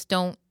people just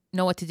don't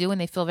know what to do and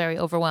they feel very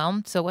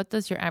overwhelmed. So what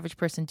does your average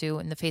person do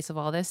in the face of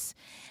all this,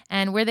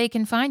 and where they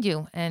can find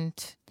you and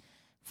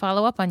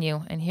follow up on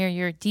you and hear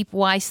your deep,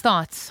 wise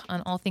thoughts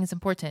on all things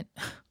important?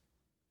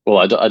 Well,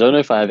 I don't know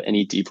if I have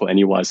any deep or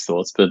any wise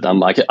thoughts, but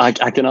I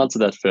can answer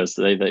that first.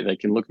 They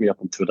can look me up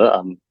on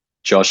Twitter.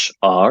 Josh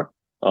R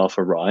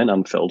for Ryan.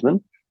 I'm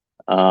Feldman.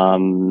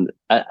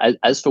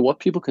 As for what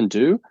people can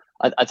do,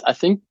 I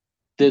think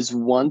there's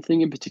one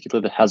thing in particular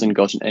that hasn't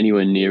gotten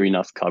anywhere near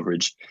enough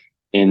coverage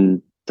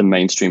in the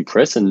mainstream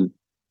press, and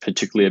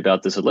particularly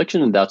about this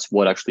election, and that's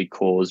what actually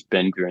caused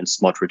Ben Gvir and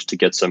Smotrich to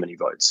get so many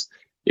votes.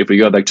 If we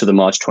go back to the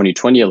March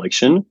 2020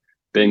 election,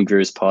 Ben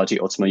Gvir's party,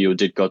 Otzma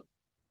Yehudit, got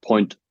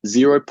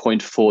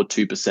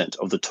 0.42%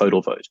 of the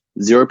total vote.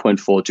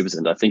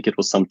 0.42%. I think it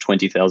was some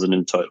 20,000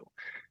 in total.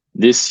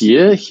 This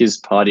year, his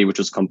party, which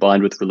was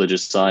combined with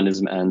religious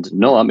Zionism and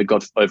Noam, it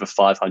got over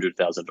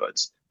 500,000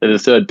 votes. They're the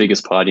third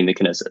biggest party in the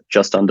Knesset,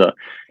 just under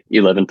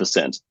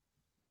 11%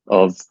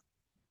 of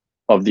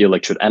the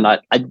electorate. And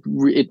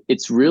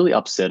it's really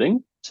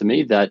upsetting to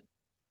me that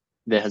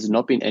there has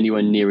not been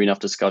anywhere near enough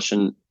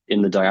discussion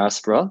in the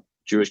diaspora,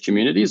 Jewish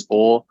communities,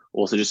 or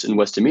also just in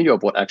Western media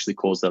of what actually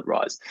caused that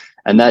rise.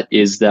 And that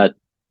is that,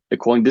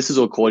 this is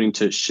according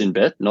to Shin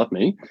Bet, not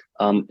me.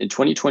 In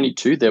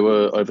 2022, there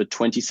were over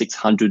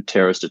 2,600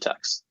 terrorist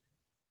attacks.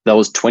 That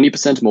was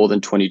 20% more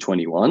than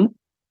 2021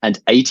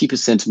 and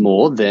 80%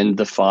 more than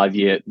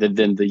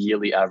the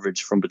yearly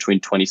average from between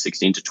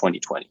 2016 to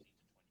 2020.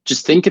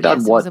 Just think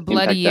about what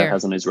impact that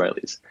has on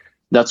Israelis.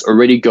 That's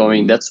already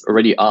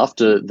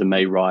after the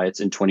May riots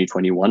in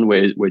 2021,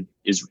 where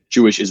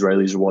Jewish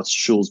Israelis watched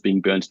shuls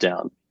being burnt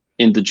down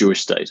in the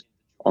Jewish state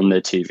on their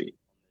TV.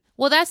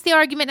 Well, that's the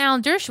argument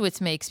Alan Dershowitz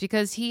makes,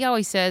 because he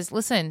always says,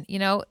 listen,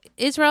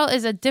 Israel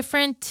is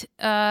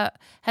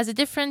has a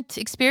different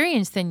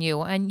experience than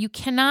you, and you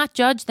cannot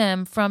judge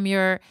them from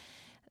your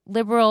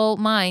liberal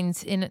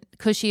minds in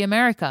cushy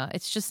America.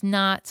 It's just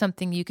not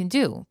something you can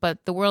do.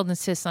 But the world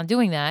insists on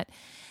doing that.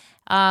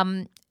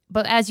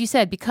 But as you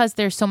said, because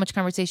there's so much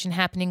conversation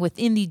happening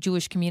within the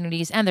Jewish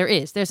communities, and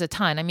there's a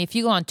ton. I mean, if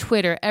you go on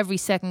Twitter, every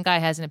second guy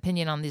has an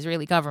opinion on the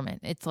Israeli government.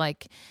 It's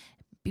like,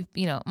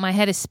 my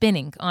head is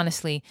spinning,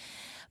 honestly.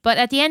 But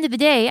at the end of the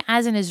day,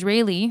 as an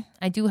Israeli,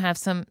 I do have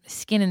some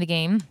skin in the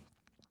game.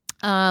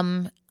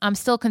 I'm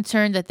still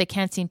concerned that they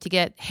can't seem to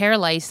get hair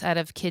lice out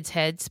of kids'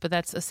 heads, but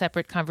that's a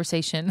separate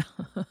conversation.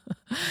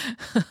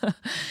 The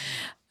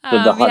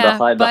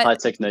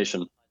high-tech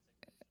nation.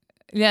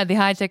 Yeah, the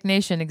high-tech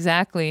nation,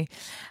 exactly.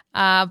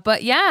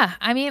 But yeah,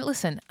 I mean,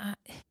 listen,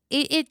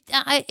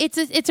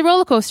 it's a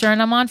roller coaster,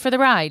 and I'm on for the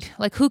ride.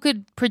 Like, who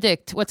could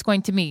predict what's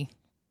going to be?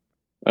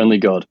 Only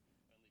God.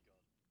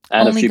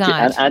 And Only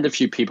God. And a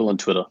few people on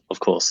Twitter, of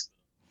course.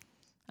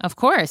 Of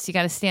course, you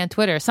got to stay on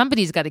Twitter.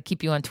 Somebody's got to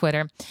keep you on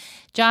Twitter.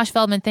 Josh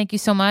Feldman, thank you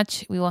so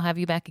much. We will have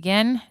you back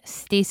again.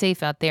 Stay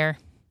safe out there.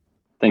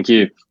 Thank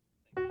you.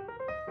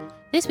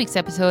 This week's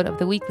episode of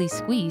The Weekly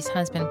Squeeze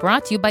has been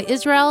brought to you by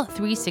Israel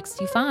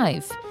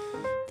 365.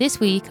 This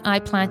week, I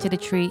planted a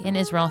tree in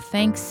Israel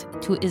thanks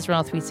to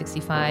Israel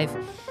 365.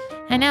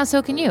 And now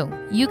so can you.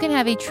 You can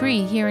have a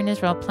tree here in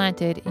Israel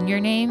planted in your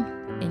name,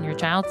 in your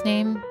child's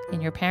name, in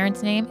your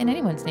parents' name, in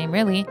anyone's name,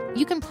 really.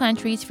 You can plant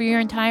trees for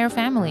your entire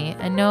family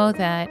and know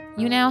that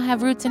you now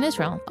have roots in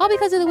Israel, all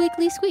because of The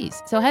Weekly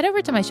Squeeze. So head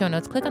over to my show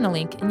notes, click on the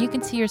link, and you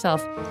can see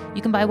yourself.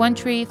 You can buy 1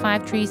 tree,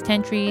 5 trees,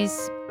 10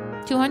 trees,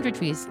 200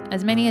 trees,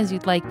 as many as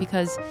you'd like,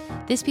 because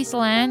this piece of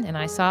land, and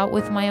I saw it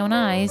with my own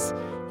eyes,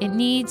 it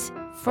needs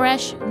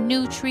fresh,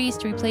 new trees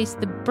to replace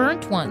the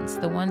burnt ones,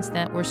 the ones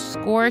that were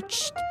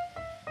scorched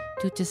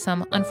due to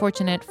some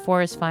unfortunate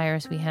forest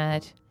fires we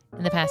had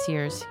in the past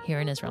years here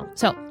in Israel.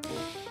 So,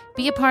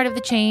 be a part of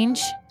the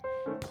change,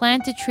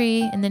 plant a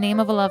tree in the name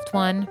of a loved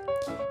one,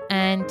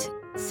 and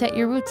set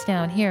your roots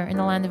down here in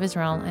the land of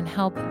Israel and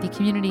help the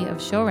community of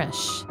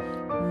Shoresh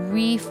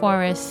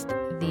reforest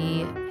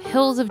the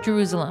hills of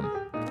Jerusalem.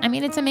 I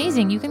mean, it's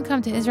amazing. You can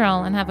come to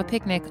Israel and have a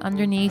picnic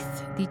underneath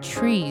the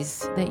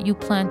trees that you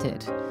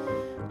planted.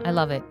 I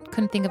love it.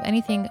 Couldn't think of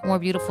anything more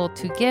beautiful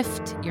to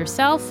gift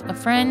yourself, a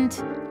friend,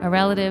 a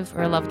relative,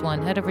 or a loved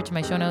one. Head over to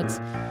my show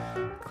notes,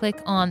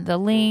 click on the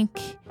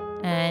link,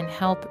 and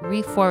help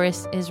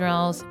reforest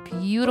Israel's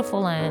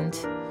beautiful land.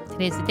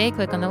 Today's the day.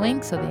 Click on the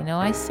link so they know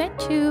I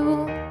sent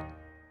you.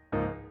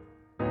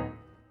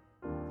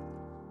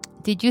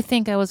 Did you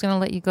think I was going to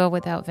let you go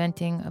without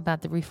venting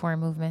about the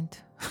reform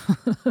movement?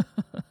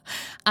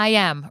 I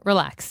am.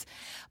 Relax.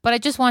 But I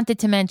just wanted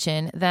to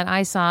mention that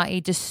I saw a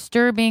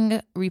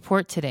disturbing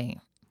report today.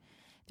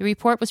 The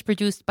report was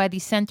produced by the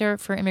Center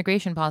for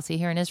Immigration Policy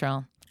here in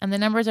Israel, and the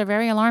numbers are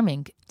very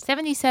alarming.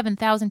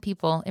 77,000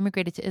 people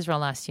immigrated to Israel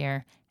last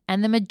year,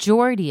 and the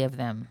majority of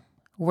them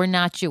were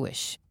not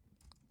Jewish.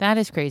 That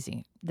is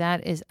crazy.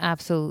 That is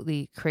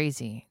absolutely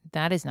crazy.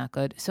 That is not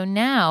good. So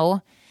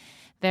now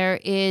there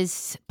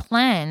is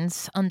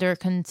plans under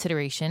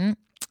consideration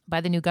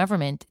by the new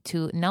government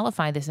to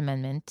nullify this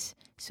amendment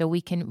so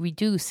we can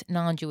reduce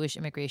non-Jewish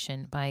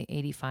immigration by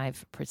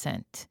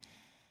 85%.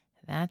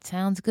 That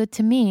sounds good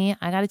to me.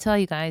 I got to tell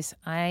you guys,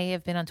 I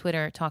have been on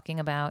Twitter talking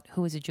about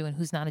who is a Jew and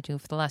who's not a Jew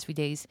for the last few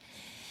days.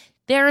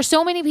 There are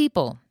so many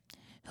people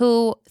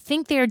who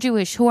think they are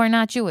Jewish who are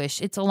not Jewish.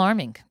 It's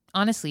alarming.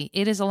 Honestly,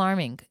 it is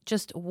alarming.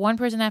 Just one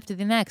person after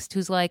the next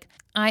who's like,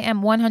 I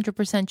am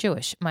 100%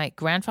 Jewish. My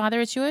grandfather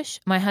is Jewish.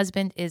 My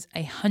husband is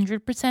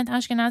 100%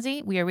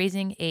 Ashkenazi. We are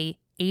raising a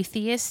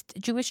atheist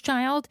Jewish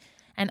child,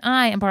 and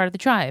I am part of the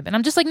tribe. And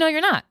I'm just like, no,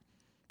 you're not.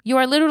 You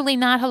are literally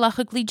not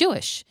halachically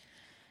Jewish.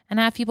 And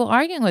I have people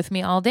arguing with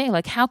me all day,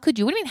 like, how could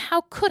you? What do you mean,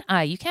 how could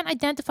I? You can't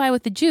identify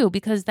with the Jew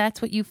because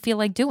that's what you feel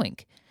like doing.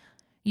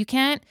 You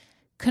can't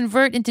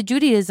convert into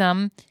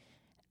Judaism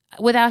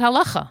without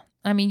halacha.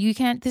 I mean, you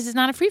can't, this is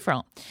not a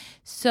free-for-all.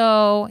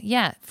 So,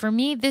 yeah, for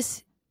me,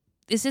 this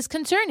is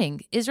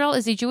concerning. Israel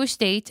is a Jewish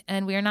state,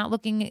 and we are not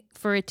looking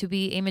for it to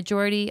be a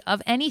majority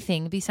of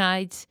anything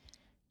besides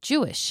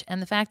Jewish.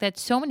 And the fact that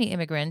so many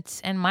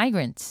immigrants and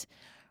migrants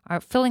are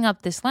filling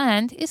up this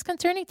land is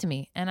concerning to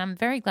me. And I'm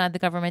very glad the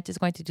government is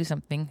going to do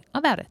something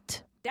about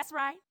it. That's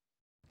right.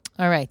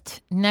 All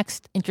right.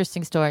 Next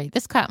interesting story.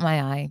 This caught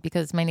my eye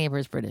because my neighbor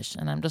is British,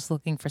 and I'm just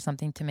looking for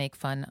something to make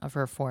fun of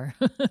her for.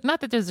 Not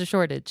that there's a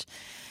shortage.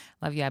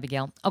 Love you,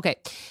 Abigail. Okay.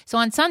 So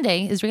on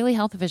Sunday, Israeli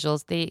health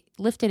officials, they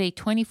lifted a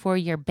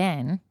 24-year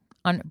ban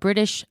on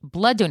British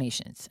blood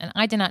donations. And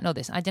I did not know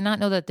this. I did not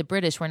know that the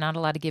British were not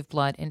allowed to give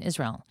blood in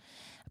Israel.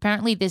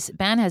 Apparently, this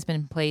ban has been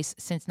in place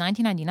since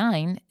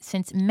 1999,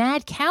 since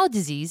mad cow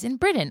disease in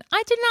Britain.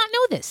 I did not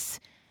know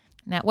this.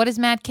 Now, what is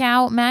mad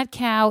cow? Mad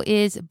cow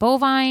is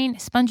bovine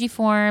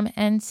spongiform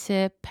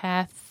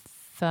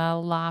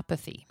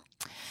encephalopathy.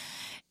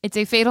 It's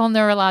a fatal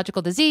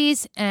neurological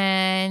disease,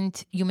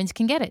 and humans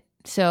can get it.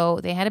 So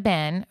they had a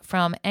ban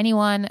from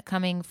anyone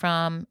coming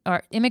from,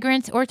 or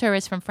immigrants or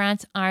tourists from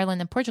France,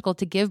 Ireland, and Portugal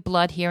to give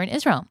blood here in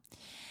Israel.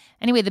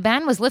 Anyway, the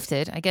ban was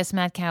lifted. I guess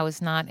mad cow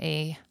is not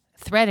a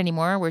threat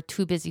anymore. We're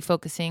too busy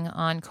focusing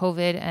on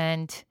COVID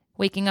and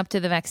waking up to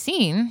the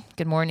vaccine.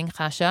 Good morning,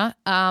 Chasha.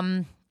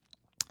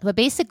 But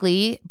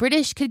basically,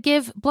 British could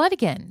give blood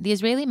again. The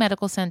Israeli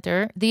Medical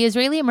Center, the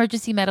Israeli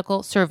Emergency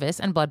Medical Service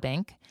and Blood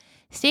Bank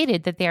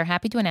stated that they are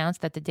happy to announce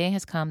that the day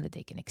has come that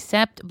they can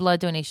accept blood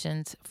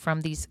donations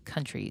from these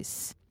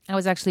countries. I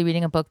was actually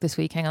reading a book this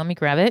week. Hang on, let me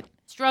grab it.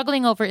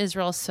 Struggling Over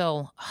Israel's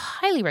Soul.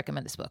 Highly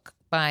recommend this book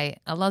by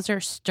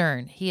Elazar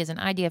Stern. He is an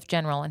IDF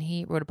general, and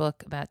he wrote a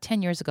book about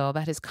 10 years ago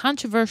about his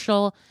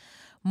controversial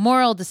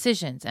moral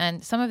decisions.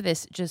 And some of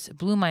this just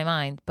blew my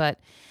mind, but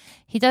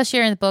he does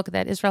share in the book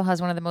that Israel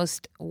has one of the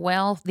most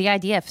the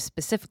IDF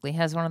specifically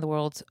has one of the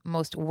world's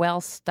most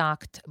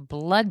well-stocked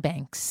blood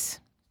banks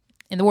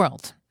in the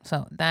world.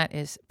 So that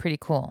is pretty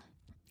cool.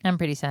 I'm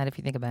pretty sad if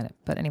you think about it.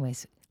 But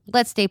anyways,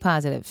 let's stay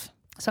positive.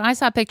 So I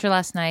saw a picture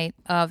last night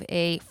of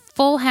a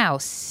full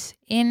house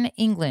in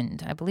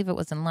England. I believe it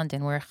was in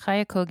London, where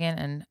Chaya Kogan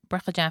and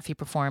Bracha Jaffe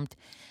performed.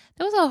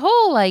 There was a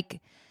whole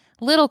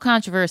little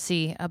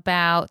controversy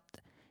about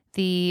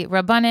the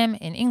Rabbanim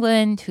in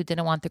England who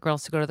didn't want the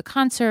girls to go to the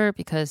concert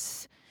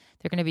because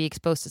they're going to be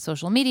exposed to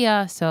social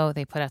media. So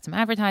they put out some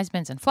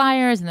advertisements and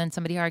flyers, and then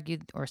somebody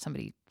argued, or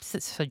somebody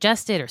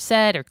suggested or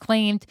said or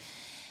claimed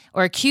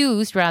or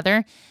accused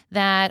rather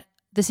that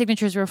the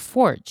signatures were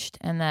forged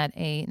and that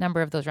a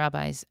number of those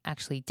rabbis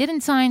actually didn't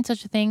sign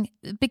such a thing.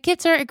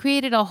 Bekitzer, it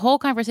created a whole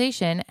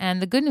conversation.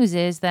 And the good news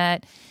is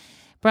that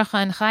Bracha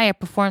and Chaya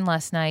performed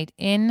last night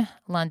in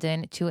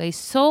London to a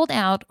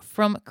sold-out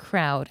from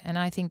crowd. And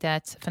I think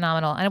that's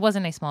phenomenal. And it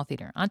wasn't a small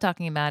theater. I'm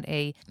talking about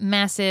a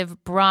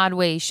massive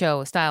Broadway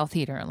show style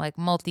theater, like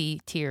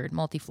multi-tiered,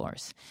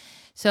 multi-floors.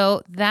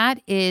 So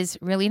that is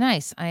really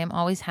nice. I am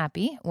always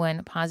happy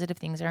when positive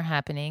things are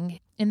happening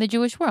in the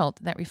Jewish world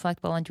that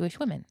reflect well on Jewish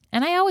women.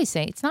 And I always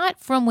say, it's not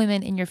from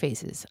women in your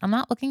faces. I'm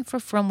not looking for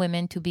from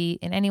women to be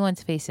in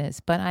anyone's faces,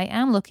 but I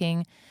am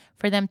looking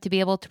for them to be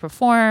able to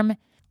perform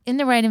in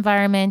the right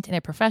environment, in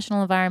a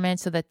professional environment,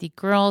 so that the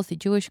girls, the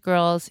Jewish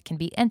girls, can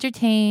be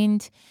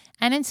entertained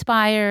and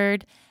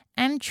inspired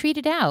and treat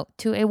it out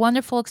to a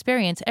wonderful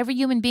experience. Every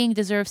human being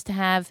deserves to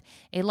have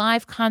a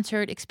live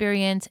concert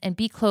experience and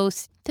be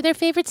close to their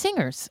favorite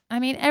singers. I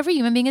mean, every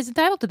human being is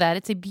entitled to that.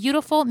 It's a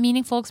beautiful,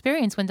 meaningful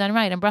experience when done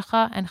right. And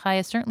Bracha and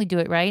Chaya certainly do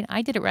it right.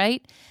 I did it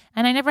right,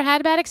 and I never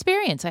had a bad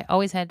experience. I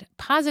always had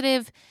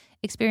positive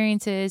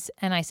experiences,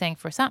 and I sang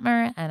for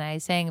Satmar, and I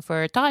sang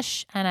for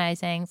Tosh, and I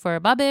sang for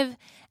Babiv,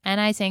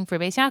 and I sang for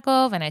Beis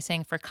Yaakov, and I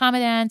sang for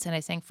Kamadance, and I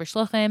sang for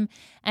Shluchim,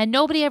 and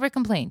nobody ever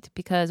complained,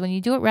 because when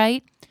you do it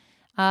right,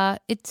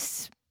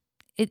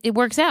 it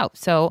works out.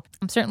 So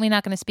I'm certainly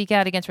not going to speak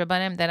out against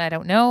Rabbanim that I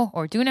don't know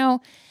or do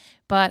know,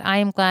 but I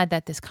am glad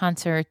that this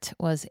concert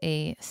was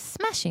a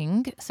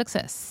smashing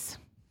success.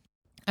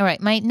 All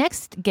right, my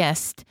next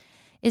guest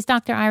is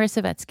Dr. Ira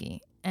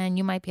Savetsky. And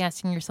you might be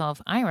asking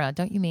yourself, Ira,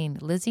 don't you mean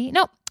Lizzie?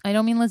 No, I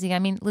don't mean Lizzie. I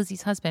mean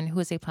Lizzie's husband, who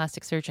is a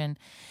plastic surgeon.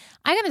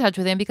 I got in touch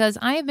with him because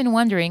I have been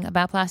wondering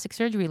about plastic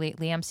surgery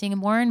lately. I'm seeing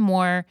more and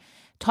more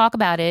talk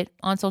about it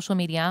on social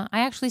media. I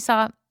actually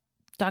saw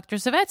Dr.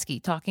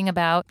 Savetsky talking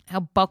about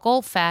how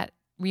buccal fat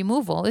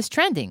removal is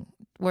trending,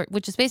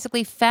 which is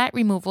basically fat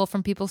removal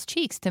from people's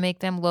cheeks to make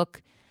them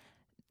look,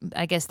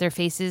 I guess, their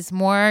faces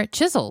more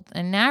chiseled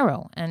and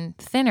narrow and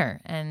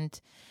thinner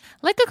and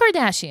like a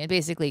Kardashian,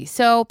 basically.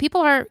 So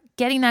people are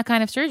getting that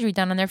kind of surgery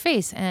done on their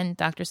face, and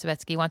Dr.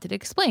 Savetsky wanted to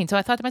explain. So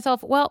I thought to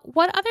myself, well,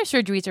 what other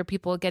surgeries are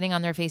people getting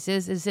on their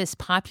faces? Is this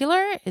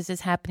popular? Is this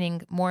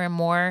happening more and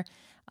more?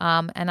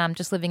 And I'm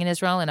just living in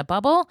Israel in a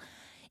bubble.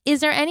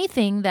 Is there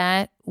anything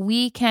that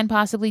we can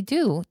possibly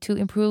do to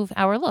improve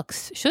our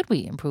looks? Should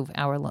we improve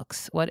our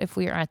looks? What if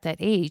we are at that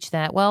age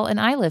that, well, an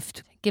eye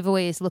lift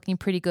giveaway is looking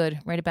pretty good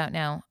right about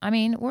now? I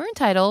mean, we're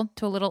entitled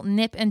to a little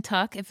nip and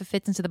tuck if it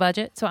fits into the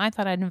budget. So I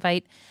thought I'd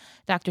invite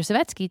Dr.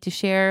 Savetsky to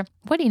share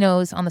what he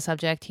knows on the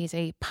subject. He's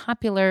a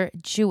popular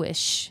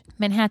Jewish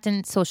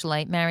Manhattan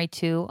socialite married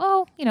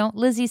to,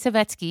 Lizzie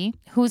Savetsky,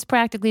 who's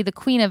practically the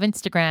queen of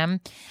Instagram.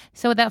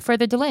 So without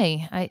further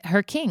delay,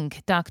 her king,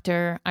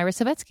 Dr. Ira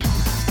Savetsky.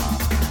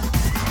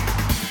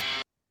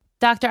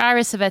 Dr.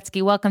 Ira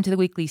Savetsky, welcome to the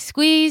Weekly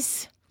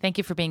Squeeze. Thank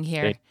you for being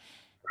here. Thank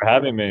you for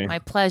having me. My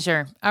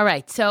pleasure. All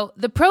right. So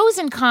the pros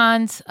and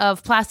cons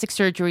of plastic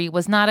surgery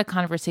was not a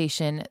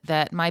conversation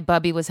that my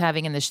bubby was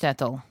having in the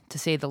shtetl, to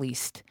say the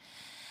least.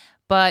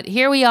 But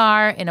here we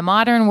are in a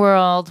modern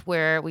world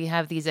where we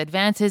have these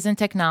advances in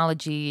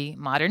technology,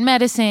 modern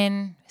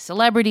medicine,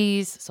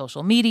 celebrities,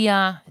 social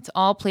media. It's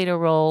all played a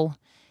role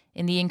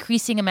in the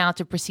increasing amount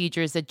of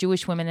procedures that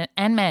Jewish women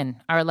and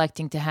men are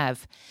electing to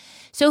have.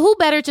 So who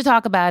better to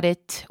talk about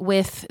it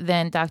with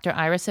than Dr.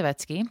 Ira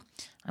Savetsky?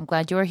 I'm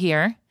glad you are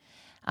here.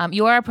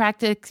 You are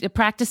a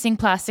practicing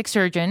plastic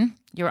surgeon.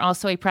 You're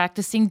also a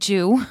practicing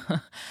Jew.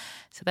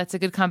 So that's a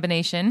good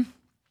combination.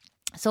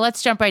 So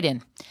let's jump right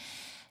in.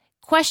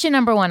 Question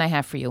number one I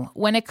have for you.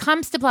 When it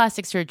comes to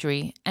plastic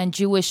surgery and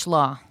Jewish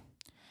law,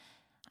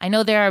 I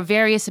know there are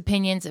various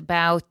opinions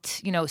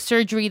about,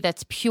 surgery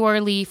that's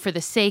purely for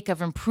the sake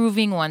of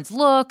improving one's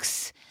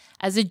looks.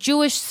 As a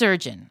Jewish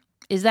surgeon,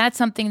 is that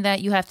something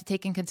that you have to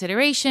take in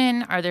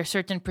consideration? Are there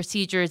certain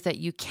procedures that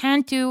you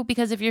can't do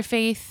because of your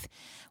faith?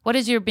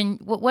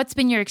 What's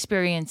been your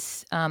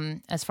experience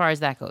as far as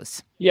that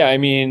goes? Yeah,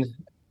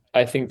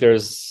 I think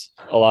there's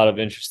a lot of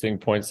interesting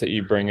points that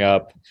you bring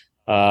up.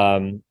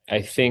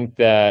 I think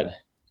that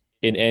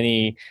in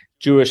any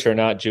Jewish or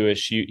not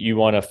Jewish, you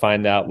want to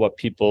find out what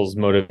people's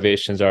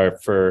motivations are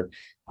for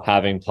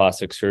having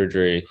plastic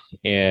surgery.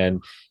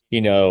 And,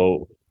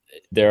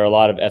 there are a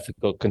lot of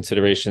ethical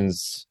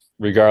considerations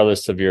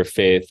regardless of your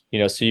faith,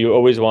 so you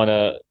always want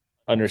to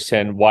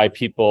understand why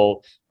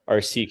people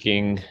are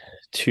seeking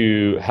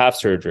to have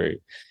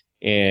surgery.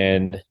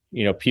 And,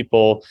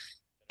 people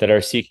that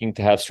are seeking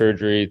to have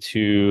surgery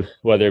to,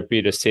 whether it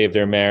be to save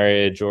their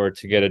marriage or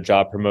to get a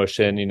job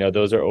promotion,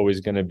 those are always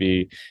going to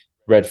be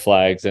red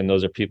flags. And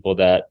those are people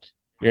that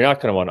you're not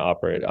going to want to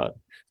operate on.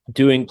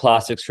 Doing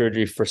plastic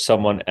surgery for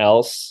someone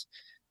else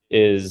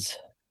is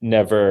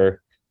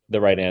never the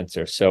right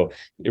answer. So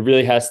it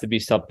really has to be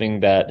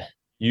something that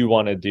you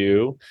want to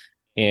do.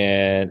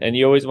 And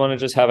you always want to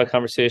just have a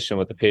conversation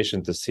with the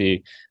patient to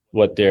see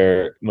what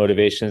their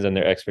motivations and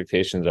their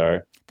expectations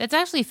are. That's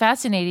actually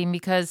fascinating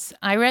because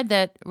I read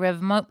that Rev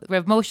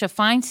Moshe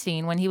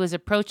Feinstein, when he was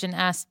approached and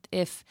asked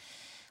if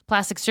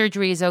plastic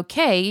surgery is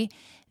okay,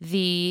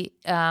 the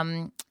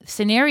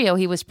scenario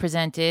he was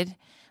presented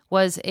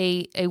was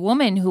a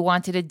woman who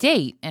wanted a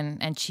date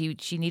and she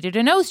needed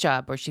a nose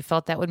job, or she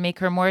felt that would make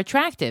her more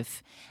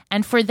attractive.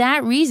 And for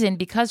that reason,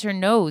 because her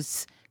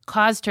nose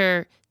caused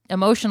her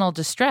emotional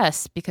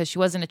distress because she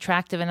wasn't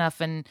attractive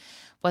enough and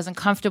wasn't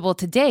comfortable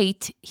to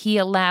date, he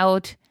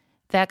allowed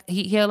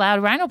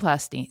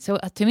rhinoplasty. So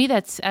to me,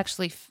 that's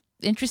actually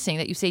interesting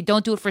that you say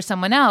don't do it for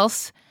someone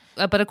else.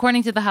 But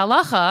according to the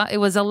halacha, it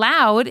was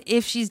allowed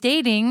if she's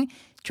dating,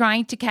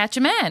 trying to catch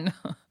a man.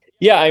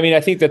 Yeah,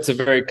 I think that's a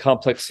very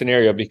complex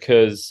scenario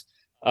because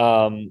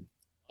on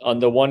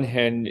the one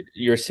hand,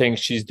 you're saying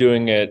she's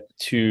doing it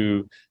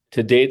to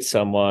date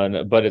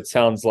someone, but it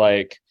sounds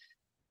like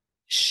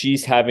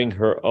she's having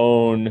her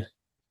own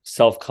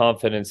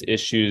self-confidence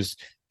issues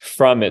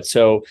from it.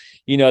 So,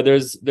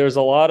 there's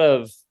a lot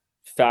of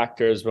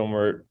factors when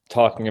we're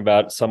talking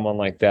about someone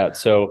like that.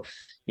 So,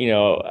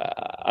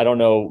 I don't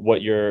know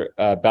what your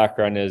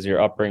background is,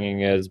 your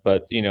upbringing is,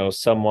 but,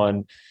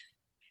 someone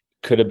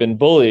could have been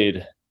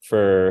bullied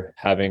for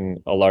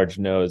having a large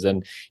nose.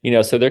 And,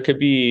 so there could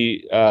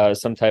be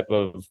some type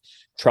of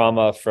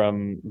trauma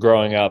from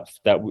growing up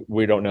that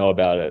we don't know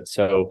about it.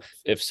 So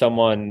if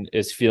someone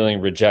is feeling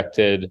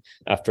rejected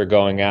after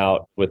going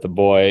out with a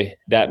boy,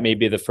 that may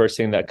be the first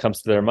thing that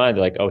comes to their mind.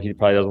 They're like, oh, he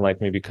probably doesn't like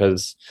me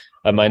because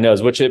of my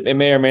nose, which it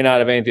may or may not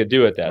have anything to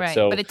do with that. Right.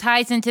 So, but it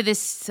ties into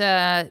this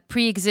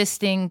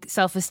pre-existing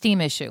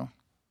self-esteem issue.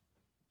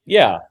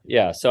 Yeah.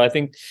 So I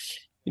think,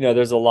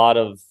 there's a lot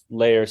of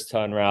layers to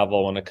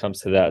unravel when it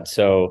comes to that.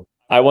 So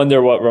I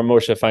wonder what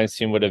Ramosha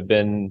Feinstein would have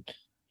been,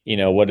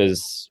 what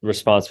his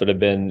response would have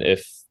been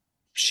if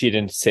she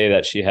didn't say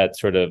that she had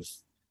sort of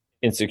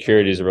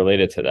insecurities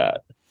related to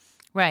that.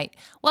 Right.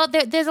 Well,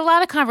 there's a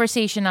lot of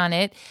conversation on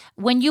it.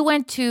 When you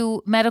went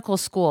to medical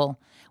school,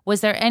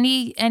 was there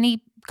any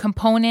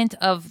component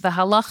of the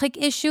halachic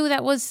issue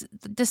that was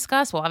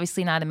discussed? Well,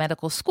 obviously not in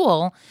medical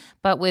school,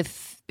 but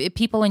with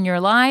people in your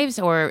lives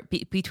or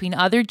between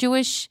other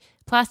Jewish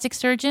plastic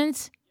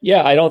surgeons?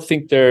 Yeah, I don't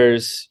think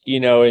there's,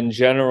 in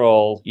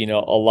general, a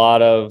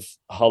lot of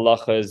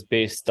halacha is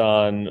based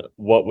on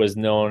what was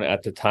known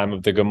at the time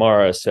of the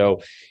Gemara.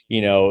 So,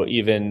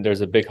 even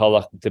there's a big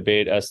halachic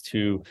debate as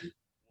to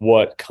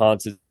what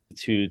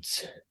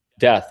constitutes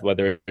death,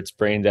 whether it's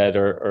brain dead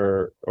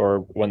or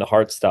when the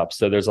heart stops.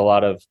 So there's a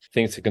lot of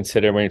things to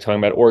consider when you're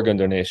talking about organ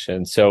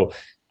donation. So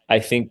I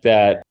think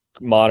that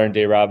modern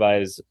day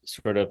rabbis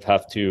sort of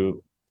have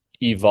to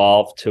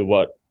evolve to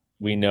what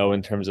we know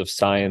in terms of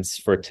science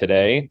for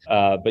today.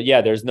 But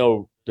yeah, there's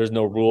no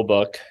rule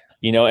book,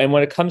 and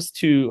when it comes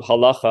to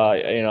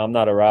halacha, I'm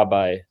not a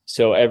rabbi.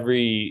 So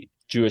every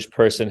Jewish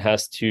person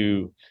has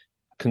to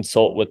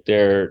consult with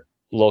their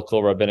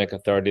local rabbinic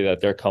authority that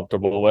they're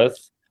comfortable with.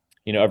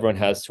 Everyone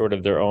has sort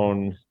of their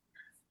own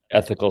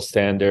ethical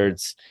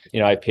standards.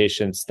 I have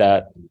patients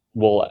that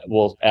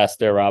will ask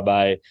their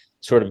rabbi,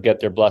 sort of get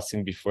their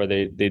blessing before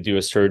they do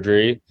a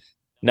surgery,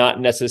 not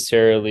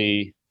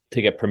necessarily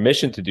to get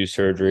permission to do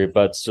surgery,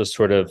 but just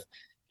sort of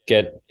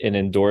get an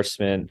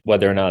endorsement,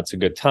 whether or not it's a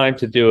good time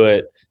to do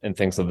it and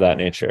things of that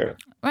nature.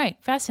 Right.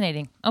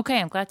 Fascinating.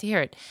 Okay. I'm glad to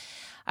hear it.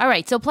 All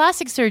right. So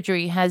plastic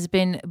surgery has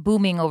been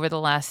booming over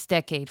the last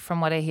decade, from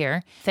what I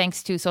hear,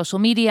 thanks to social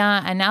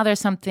media. And now there's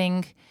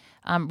something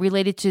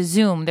related to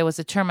Zoom. There was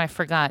a term I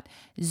forgot.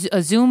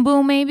 A Zoom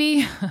boom,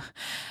 maybe?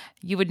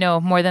 You would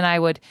know more than I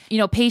would.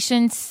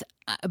 Patients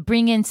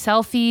bring in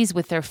selfies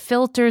with their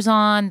filters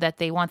on that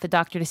they want the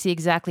doctor to see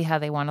exactly how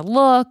they want to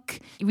look.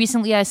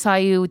 Recently, I saw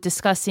you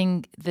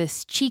discussing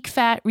this cheek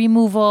fat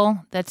removal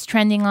that's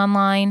trending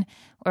online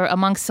or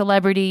amongst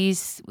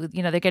celebrities.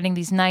 They're getting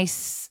these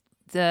nice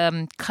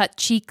cut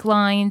cheek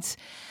lines.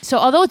 So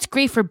although it's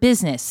great for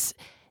business,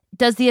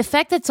 does the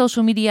effect that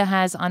social media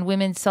has on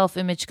women's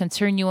self-image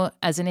concern you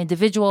as an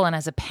individual and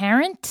as a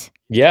parent?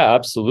 Yeah,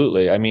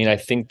 absolutely. I mean, I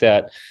think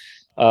that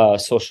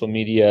social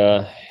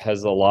media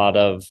has a lot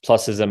of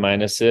pluses and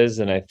minuses.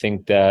 And I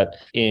think that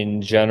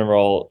in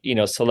general,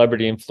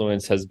 celebrity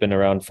influence has been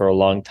around for a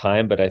long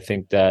time, but I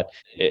think that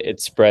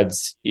it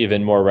spreads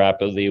even more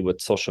rapidly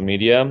with social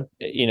media.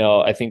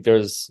 I think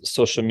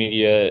social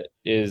media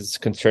is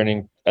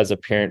concerning as a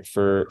parent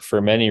for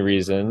many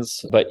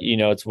reasons, but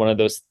it's one of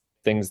those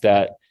things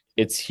that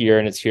it's here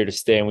and it's here to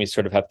stay. And we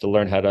sort of have to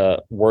learn how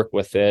to work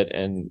with it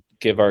and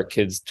give our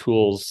kids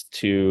tools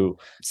to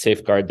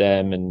safeguard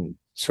them and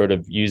sort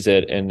of use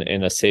it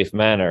in a safe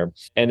manner.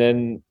 And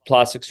then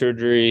plastic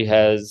surgery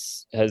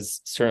has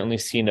certainly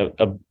seen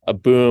a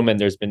boom, and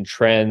there's been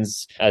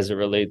trends as it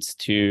relates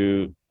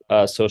to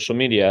social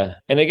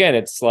media. And again,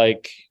 it's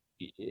like,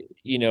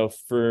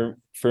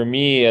 for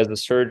me as a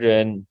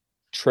surgeon,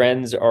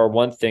 trends are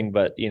one thing,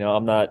 but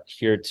I'm not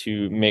here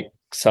to make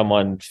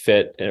someone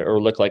fit or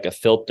look like a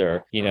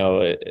filter.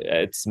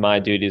 It's my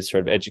duty to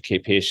sort of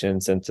educate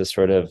patients and to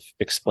sort of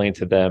explain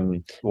to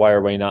them why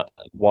or may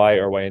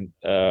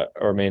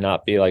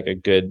not be like a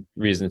good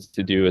reason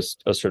to do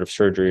a sort of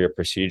surgery or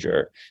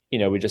procedure.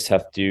 We just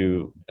have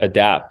to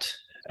adapt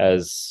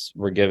as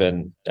we're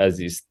given as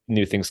these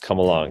new things come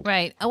along.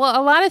 Right. Well,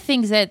 a lot of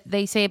things that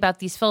they say about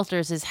these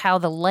filters is how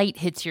the light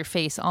hits your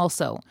face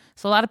also.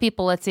 So a lot of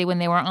people, let's say when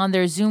they were on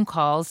their Zoom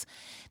calls,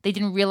 they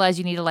didn't realize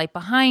you need a light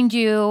behind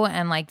you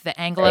and like the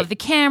angle of the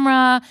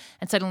camera,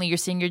 and suddenly you're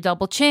seeing your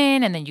double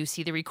chin and then you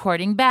see the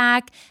recording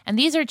back. And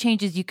these are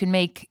changes you can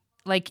make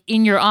like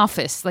in your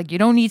office. Like you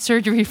don't need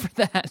surgery for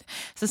that.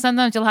 So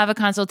sometimes you'll have a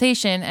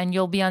consultation and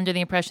you'll be under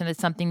the impression that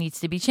something needs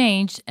to be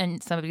changed.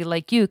 And somebody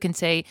like you can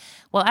say,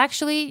 well,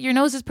 actually, your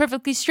nose is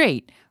perfectly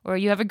straight, or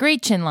you have a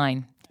great chin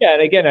line. Yeah.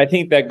 And again, I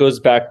think that goes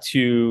back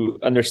to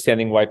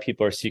understanding why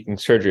people are seeking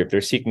surgery. If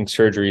they're seeking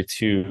surgery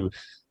to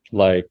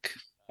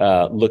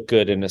look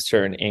good in a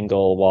certain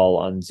angle while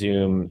on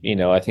Zoom,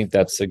 I think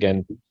that's,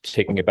 again,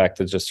 taking it back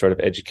to just sort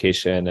of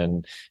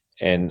education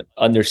and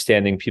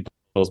understanding people's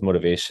people's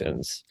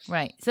motivations.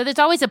 Right. So there's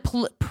always a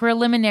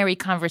preliminary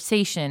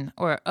conversation,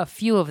 or a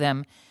few of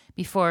them,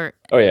 before.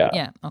 Oh, yeah.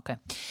 Yeah. Okay.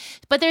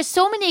 But there's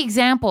so many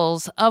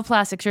examples of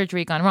plastic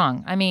surgery gone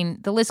wrong. I mean,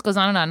 the list goes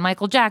on and on.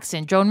 Michael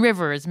Jackson, Joan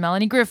Rivers,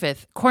 Melanie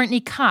Griffith,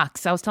 Courtney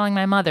Cox. I was telling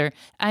my mother,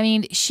 I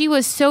mean, she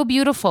was so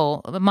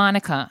beautiful,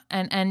 Monica,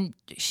 and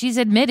she's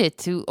admitted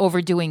to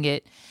overdoing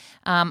it.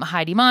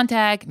 Heidi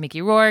Montag,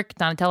 Mickey Rourke,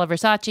 Donatella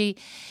Versace.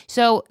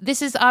 So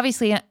this is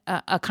obviously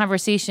a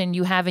conversation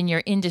you have in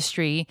your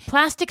industry.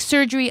 Plastic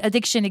surgery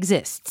addiction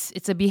exists.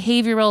 It's a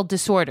behavioral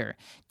disorder.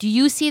 Do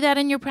you see that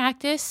in your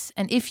practice?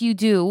 And if you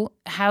do,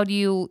 how do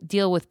you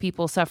deal with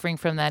people suffering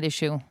from that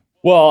issue?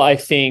 Well, I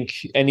think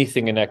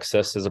anything in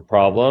excess is a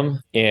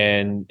problem,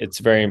 and it's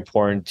very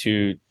important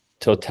to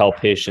tell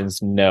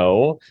patients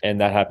no. And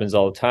that happens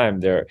all the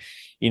time.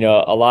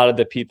 A lot of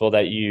the people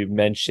that you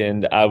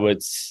mentioned, I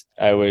would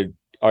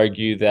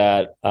argue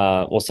that,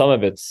 some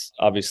of it's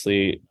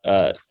obviously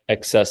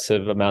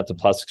excessive amounts of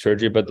plastic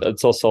surgery, but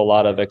it's also a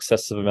lot of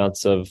excessive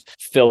amounts of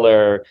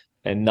filler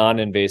and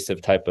non-invasive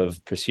type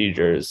of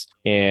procedures.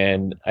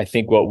 And I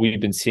think what we've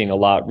been seeing a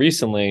lot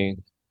recently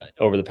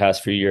over the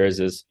past few years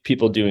is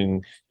people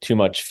doing too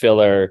much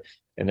filler,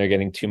 and they're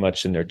getting too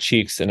much in their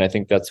cheeks. And I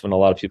think that's when a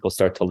lot of people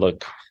start to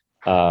look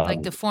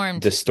like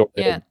deformed,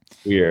 distorted,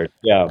 weird.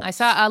 Yeah. I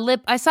saw a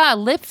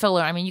lip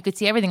filler. I mean, you could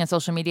see everything on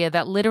social media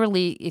that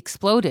literally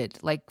exploded,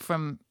 like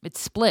it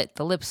split,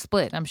 the lip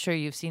split. I'm sure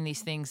you've seen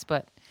these things,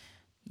 but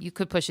you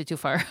could push it too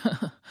far.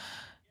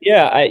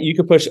 Yeah, you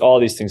could push all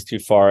these things too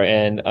far.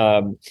 And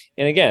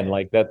again,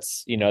 like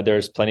that's,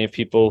 there's plenty of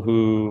people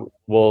who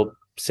will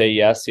say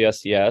yes,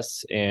 yes,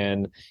 yes.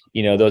 And,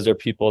 those are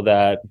people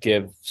that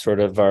give sort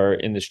of our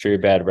industry a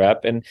bad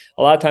rep. And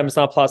a lot of times it's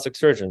not plastic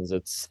surgeons.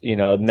 It's,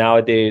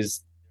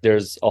 nowadays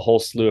there's a whole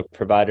slew of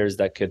providers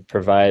that could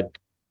provide,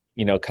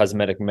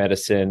 cosmetic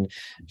medicine,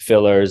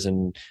 fillers,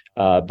 and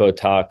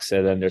Botox.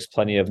 And then there's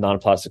plenty of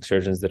non-plastic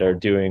surgeons that are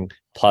doing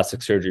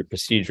plastic surgery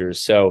procedures.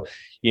 So,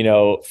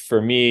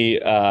 for me,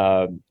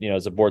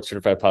 as a board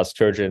certified plastic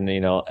surgeon,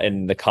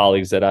 and the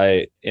colleagues that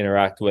I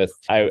interact with,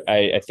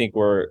 I think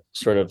we're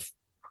sort of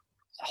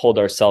hold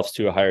ourselves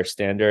to a higher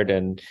standard.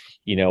 And,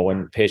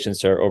 when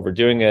patients are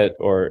overdoing it,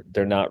 or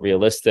they're not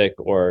realistic,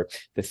 or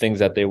the things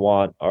that they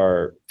want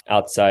are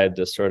outside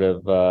the sort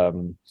of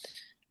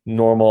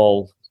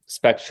normal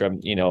spectrum,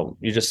 you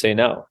just say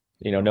no.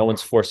 No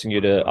one's forcing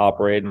you to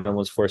operate, and no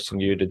one's forcing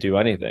you to do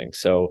anything.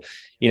 So,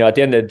 at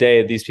the end of the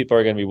day, these people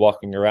are going to be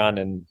walking around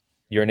and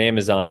your name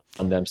is on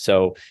them.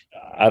 So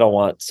I don't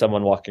want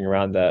someone walking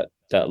around that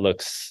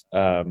looks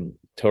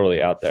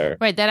totally out there.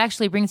 Right. That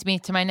actually brings me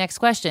to my next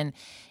question.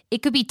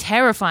 It could be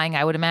terrifying,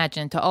 I would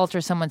imagine, to alter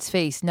someone's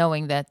face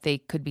knowing that they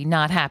could be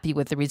not happy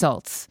with the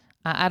results.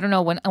 I don't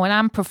know, when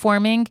I'm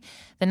performing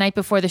the night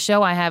before the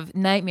show, I have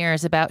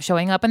nightmares about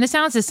showing up and the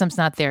sound system's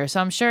not there.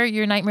 So I'm sure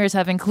your nightmares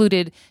have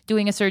included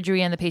doing a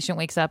surgery and the patient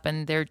wakes up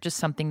and they're just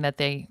something that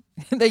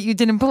that you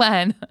didn't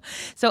plan.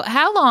 So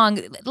how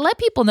long, let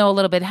people know a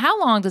little bit, how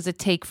long does it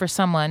take for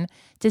someone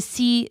to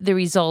see the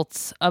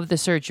results of the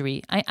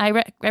surgery?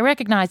 I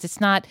recognize it's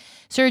not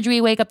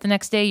surgery, wake up the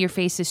next day, your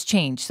face has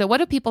changed. So what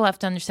do people have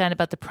to understand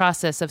about the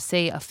process of,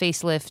 say, a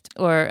facelift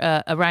or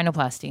a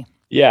rhinoplasty?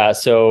 Yeah,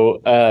 so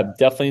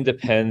definitely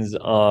depends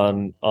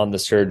on the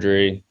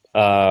surgery.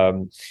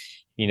 From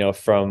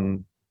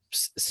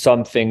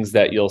some things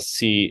that you'll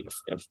see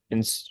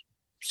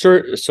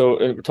so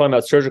we're talking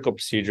about surgical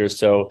procedures.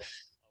 So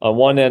on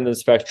one end of the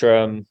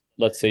spectrum,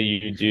 let's say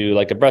you do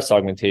like a breast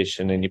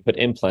augmentation and you put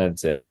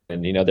implants in,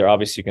 and they're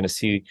obviously going to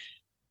see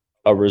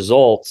a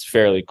result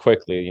fairly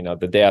quickly.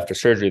 The day after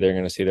surgery, they're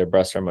going to see their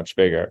breasts are much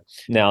bigger.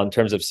 Now, in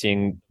terms of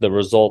seeing the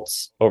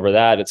results over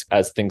that, it's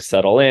as things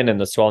settle in and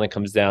the swelling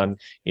comes down,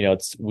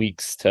 it's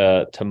weeks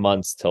to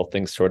months till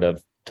things sort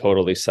of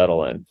totally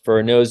settle in. For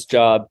a nose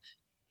job,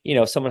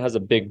 if someone has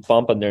a big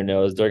bump on their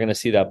nose, they're going to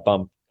see that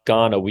bump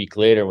gone a week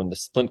later when the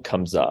splint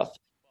comes off.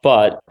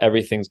 But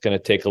everything's going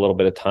to take a little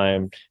bit of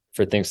time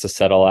for things to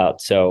settle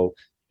out. So,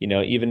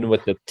 even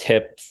with the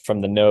tip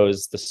from the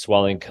nose, the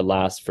swelling could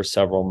last for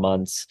several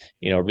months,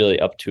 really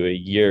up to a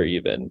year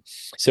even.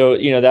 So,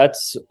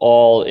 that's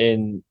all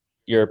in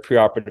your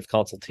preoperative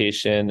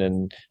consultation.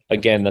 And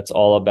again, that's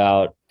all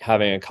about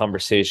having a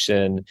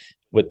conversation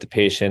with the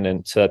patient,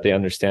 and so that they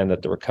understand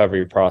that the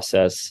recovery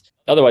process,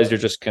 otherwise you're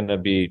just going to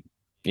be,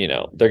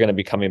 they're going to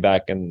be coming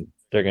back and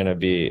they're going to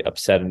be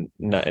upset. And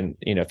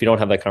if you don't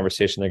have that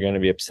conversation, they're going to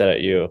be upset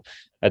at you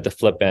at the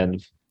flip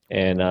end.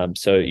 And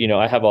so,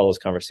 I have all those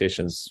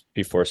conversations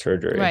before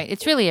surgery. Right.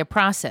 It's really a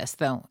process,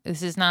 though.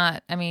 This is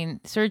not,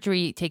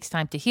 surgery takes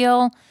time to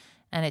heal,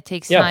 and it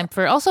takes time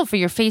for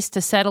your face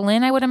to settle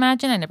in, I would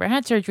imagine. I never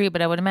had surgery,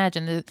 but I would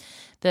imagine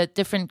the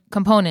different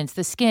components,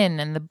 the skin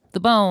and the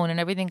bone and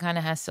everything kind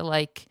of has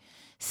to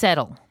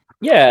settle.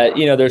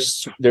 Yeah,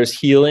 there's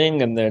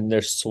healing and then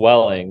there's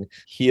swelling.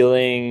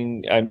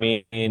 Healing,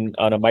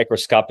 on a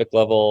microscopic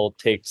level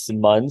takes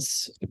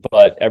months,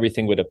 but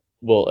everything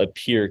will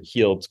appear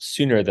healed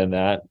sooner than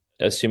that.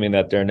 assuming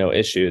that there are no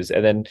issues.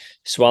 And then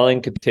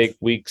swelling could take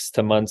weeks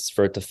to months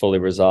for it to fully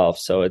resolve.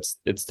 So it's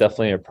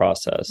definitely a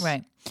process.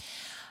 Right.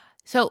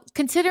 So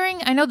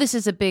considering, I know this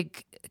is a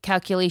big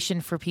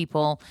calculation for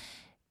people.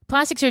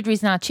 Plastic surgery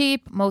is not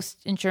cheap. Most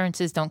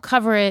insurances don't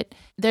cover it.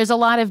 There's a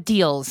lot of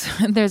deals.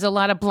 There's a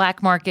lot of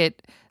black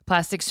market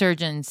plastic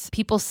surgeons.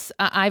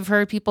 I've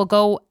heard people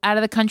go out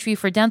of the country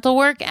for dental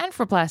work and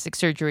for plastic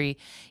surgery.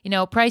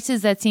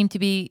 Prices that seem to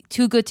be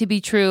too good to be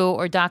true,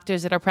 or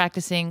doctors that are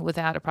practicing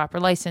without a proper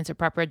license or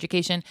proper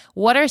education.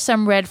 What are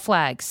some red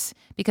flags?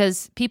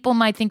 Because people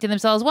might think to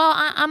themselves, well,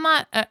 I'm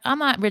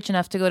not rich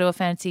enough to go to a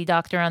fancy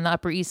doctor on the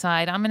Upper East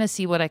Side. I'm going to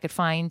see what I could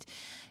find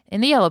in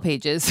the Yellow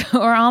Pages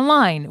or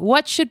online.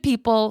 What should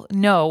people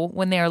know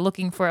when they are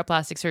looking for a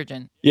plastic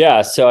surgeon?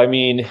 Yeah. So, I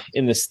mean,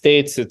 in the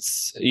States,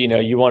 it's,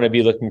 you want to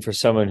be looking for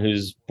someone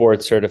who's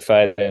board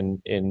certified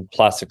in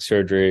plastic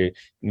surgery.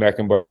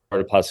 American Board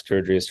of Plastic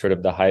Surgery is sort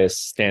of the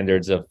highest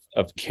standards of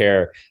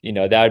care.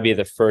 That would be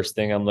the first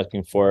thing I'm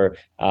looking for.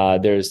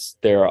 There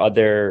are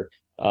other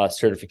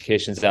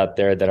certifications out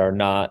there that are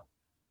not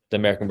the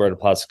American Board of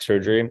Plastic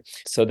Surgery.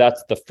 So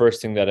that's the first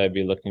thing that I'd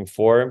be looking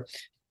for.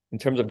 In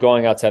terms of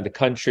going outside the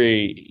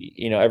country,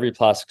 every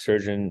plastic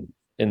surgeon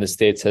in the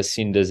States has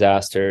seen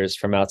disasters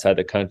from outside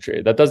the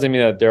country. That doesn't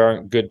mean that there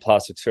aren't good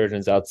plastic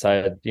surgeons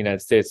outside the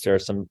United States. There are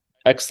some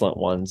excellent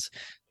ones,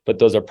 but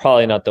those are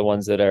probably not the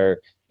ones that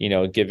are,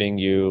 giving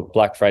you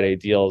Black Friday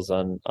deals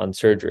on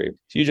surgery.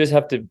 So you just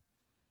have to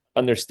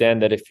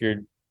understand that if you're,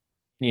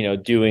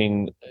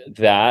 doing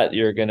that,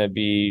 you're going to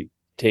be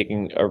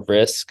taking a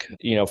risk.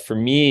 For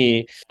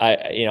me,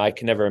 I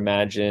can never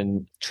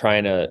imagine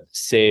trying to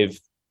save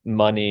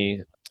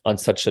money on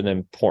such an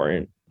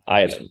important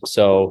item.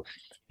 So,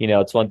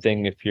 it's one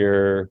thing if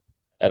you're,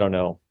 I don't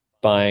know,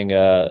 buying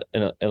a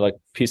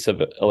piece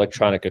of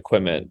electronic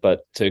equipment,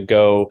 but to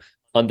go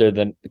under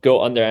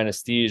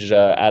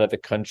anesthesia out of the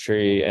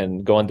country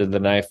and go under the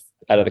knife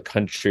out of the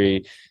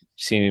country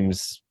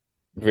seems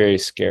very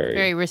scary.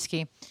 Very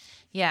risky.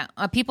 Yeah.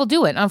 People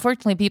do it.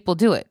 Unfortunately, people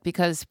do it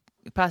because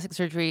plastic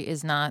surgery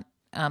is not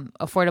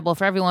affordable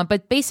for everyone.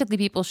 But basically,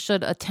 people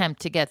should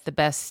attempt to get the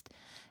best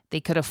they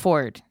could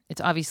afford.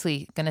 It's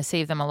obviously going to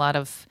save them a lot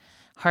of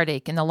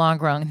heartache in the long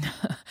run.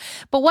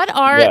 But what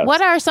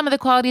are some of the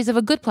qualities of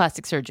a good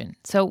plastic surgeon?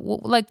 So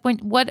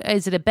what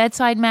is it, a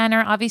bedside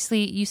manner?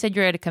 Obviously, you said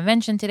you're at a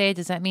convention today.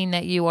 Does that mean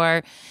that you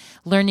are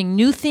learning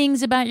new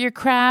things about your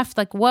craft?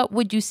 Like, what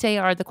would you say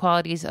are the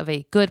qualities of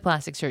a good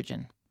plastic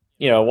surgeon?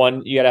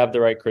 One, you got to have the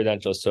right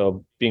credentials.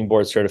 So being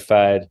board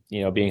certified,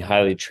 being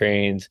highly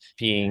trained,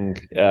 being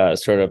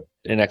sort of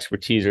an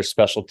expertise or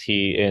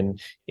specialty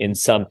in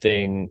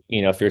something,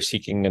 if you're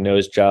seeking a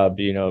nose job,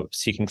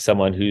 seeking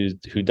someone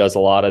who does a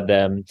lot of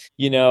them.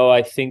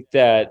 I think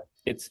that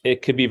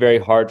it could be very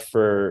hard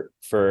for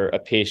a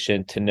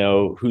patient to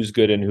know who's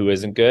good and who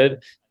isn't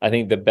good. I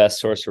think the best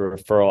source of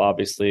referral,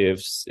 obviously,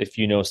 if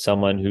you know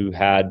someone who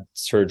had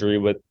surgery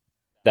with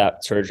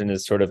that surgeon,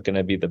 is sort of going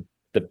to be the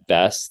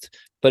best.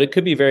 But it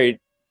could be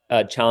very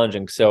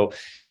challenging. So,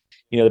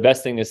 the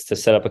best thing is to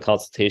set up a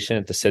consultation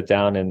and to sit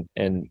down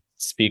and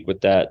speak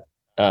with that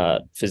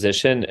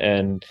physician.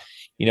 And,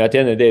 at the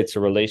end of the day, it's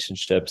a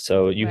relationship.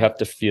 So you have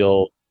to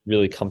feel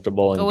really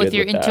comfortable and go with good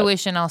your with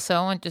intuition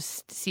also, and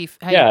just see.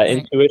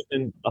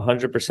 Intuition,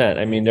 100%.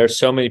 I mean, there's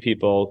so many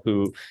people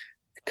who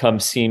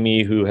come see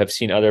me who have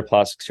seen other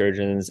plastic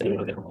surgeons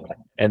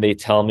and they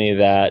tell me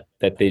that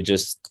they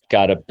just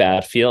got a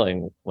bad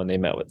feeling when they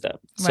met with them.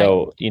 Right.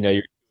 So,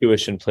 your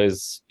intuition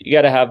plays, you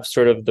got to have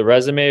sort of the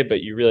resume,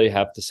 but you really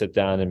have to sit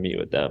down and meet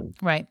with them.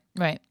 Right.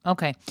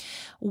 Okay.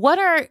 What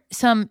are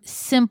some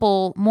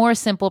more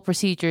simple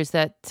procedures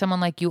that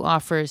someone like you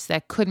offers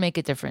that could make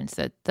a difference,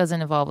 that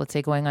doesn't involve, let's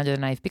say, going under the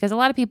knife? Because a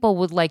lot of people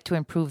would like to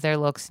improve their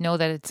looks, know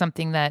that it's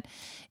something that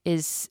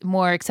is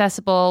more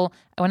accessible.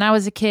 When I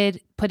was a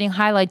kid, putting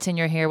highlights in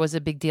your hair was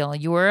a big deal.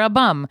 You were a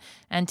bum.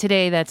 And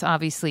today that's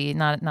obviously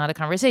not a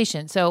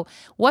conversation. So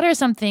what are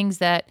some things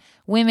that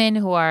women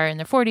who are in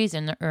their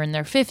 40s or in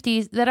their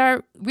 50s that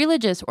are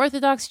religious,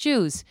 Orthodox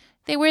Jews,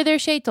 they wear their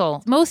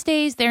sheitel. Most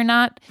days they're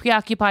not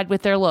preoccupied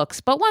with their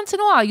looks, but once in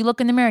a while you look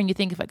in the mirror and you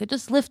think, if I could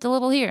just lift a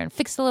little here and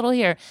fix a little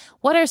here.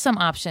 What are some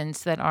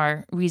options that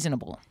are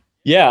reasonable?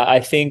 Yeah, I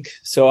think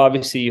so.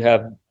 Obviously you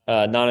have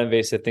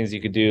non-invasive things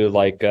you could do,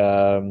 like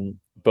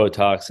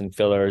Botox and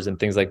fillers and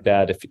things like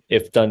that.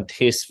 If done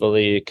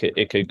tastefully,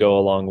 it could go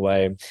a long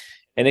way,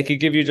 and it could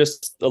give you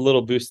just a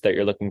little boost that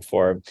you're looking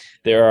for.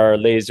 There are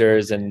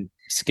lasers and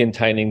skin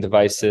tightening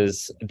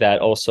devices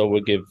that also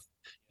would give,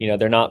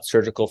 they're not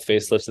surgical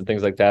facelifts and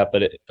things like that,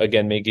 but it,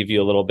 again, may give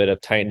you a little bit of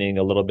tightening,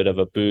 a little bit of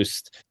a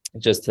boost,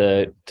 just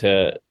to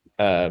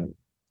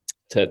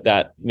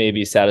that may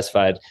be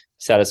satisfying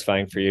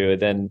for you.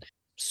 And then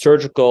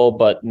surgical,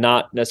 but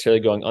not necessarily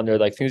going under,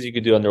 like things you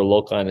could do under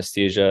local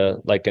anesthesia,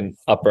 like an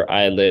upper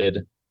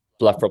eyelid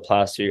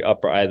blepharoplasty,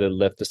 upper eyelid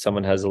lift. If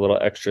someone has a little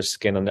extra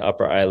skin on the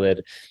upper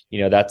eyelid,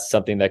 that's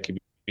something that could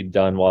be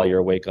done while you're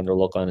awake under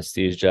local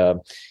anesthesia.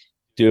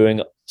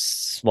 Doing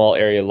small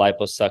area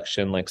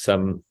liposuction, like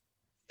some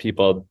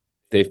people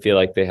they feel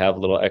like they have a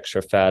little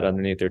extra fat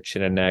underneath their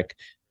chin and neck.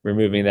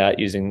 Removing that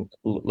using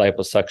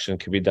liposuction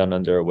could be done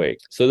under a wig.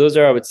 So those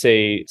are, I would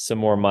say, some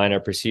more minor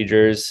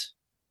procedures.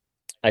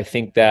 I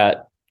think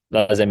that,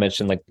 as I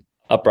mentioned, like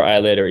upper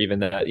eyelid or even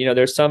that,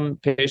 there's some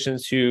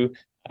patients who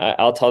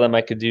I'll tell them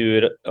I could do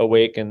it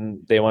awake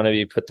and they want to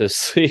be put to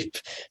sleep.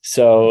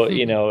 So,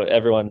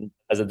 everyone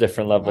has a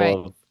different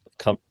level of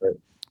comfort.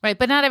 Right.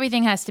 But not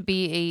everything has to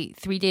be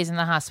 3 days in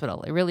the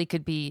hospital. It really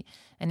could be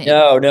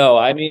No.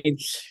 I mean,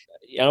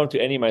 I don't do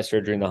any of my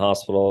surgery in the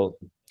hospital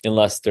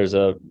unless there's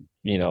a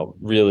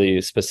really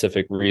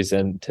specific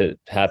reason to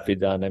have it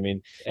done. I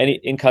mean,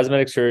 in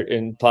cosmetic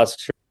in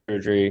plastic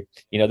surgery,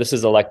 this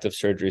is elective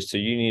surgery, so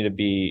you need to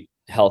be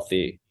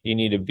healthy. You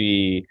need to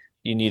be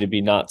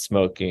not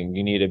smoking.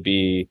 You need to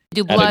be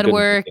do blood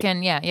work,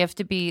 and you have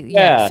to be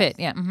fit.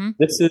 Yeah. Mm-hmm.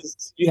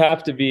 You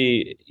have to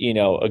be,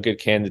 a good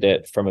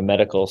candidate from a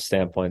medical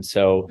standpoint.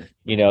 So,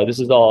 this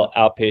is all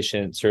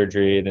outpatient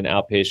surgery at an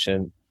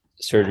outpatient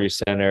surgery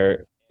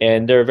center.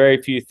 And there are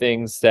very few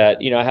things that,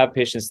 I have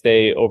patients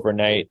stay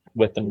overnight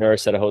with the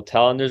nurse at a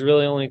hotel, and there's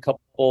really only a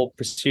couple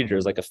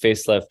procedures like a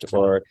facelift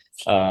or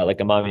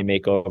like a mommy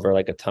makeover,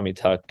 like a tummy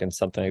tuck and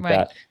something like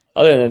that.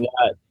 Other than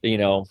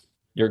that,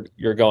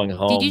 you're going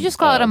home. Did you just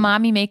call it a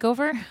mommy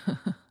makeover?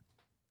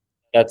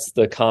 That's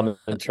the common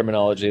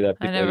terminology that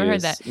people use. I never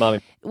heard that.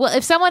 Mommy. Well,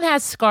 if someone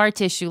has scar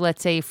tissue,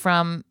 let's say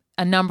from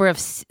a number of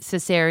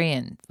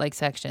cesarean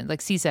sections, like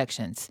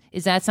C-sections,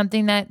 is that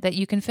something that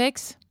you can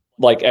fix?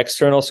 Like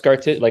external scar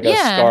tissue, like a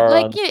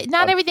scar.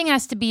 Not everything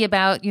has to be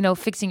about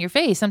fixing your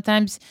face.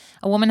 Sometimes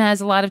a woman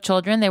has a lot of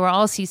children; they were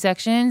all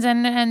C-sections,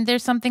 and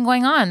there's something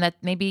going on that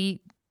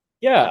maybe.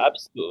 Yeah,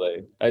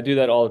 absolutely. I do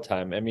that all the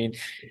time. I mean,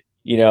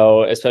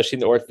 especially in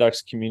the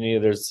Orthodox community,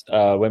 there's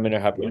women are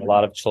having a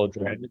lot of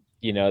children.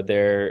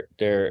 They're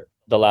the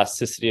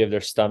elasticity of their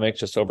stomach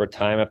just over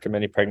time after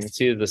many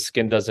pregnancies, the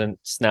skin doesn't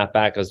snap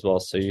back as well.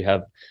 So you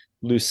have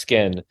loose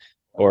skin,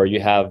 or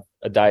you have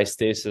a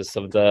diastasis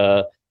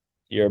of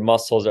your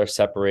muscles are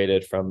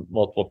separated from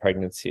multiple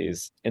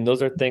pregnancies. And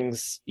those are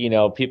things,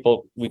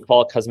 people, we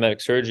call it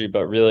cosmetic surgery,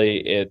 but really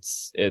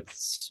it's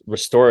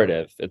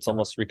restorative. It's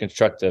almost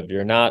reconstructive.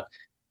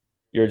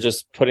 You're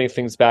just putting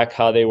things back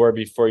how they were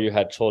before you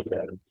had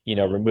children,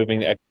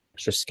 removing the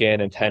extra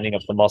skin and tightening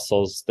up the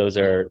muscles. Those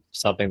are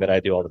something that I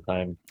do all the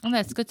time. Oh,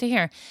 that's good to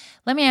hear.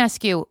 Let me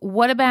ask you,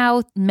 what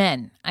about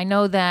men? I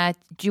know that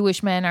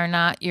Jewish men are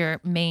not your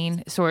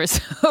main source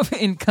of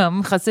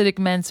income. Hasidic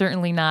men,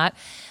 certainly not.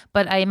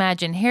 But I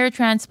imagine hair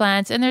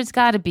transplants, and there's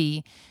got to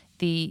be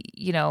the,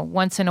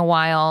 once in a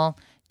while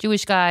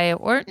Jewish guy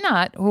or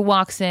not who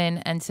walks in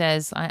and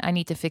says, I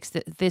need to fix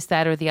this,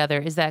 that, or the other.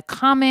 Is that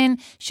common?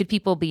 Should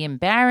people be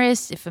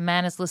embarrassed if a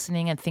man is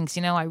listening and thinks,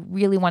 I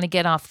really want to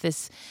get off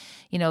this,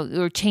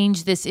 or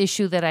change this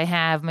issue that I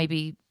have?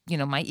 Maybe,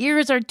 my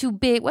ears are too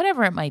big,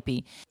 whatever it might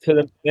be.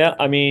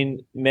 I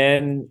mean,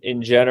 men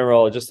in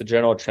general, just the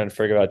general trend,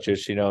 forget about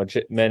Jewish,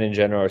 men in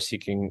general are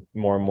seeking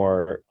more and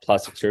more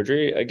plastic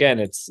surgery. Again,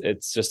 it's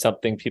just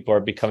something people are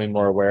becoming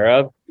more aware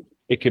of.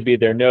 It could be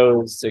their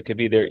nose, it could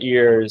be their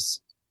ears.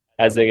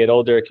 As they get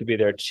older, it could be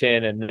their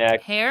chin and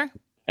neck. Hair?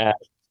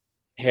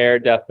 Hair,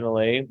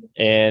 definitely.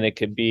 And it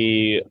could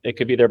be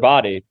their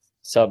body.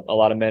 So a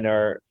lot of men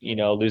are,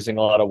 losing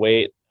a lot of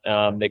weight.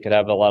 They could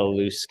have a lot of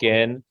loose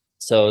skin.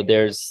 So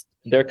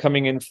they're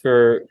coming in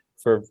for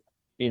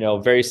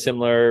very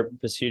similar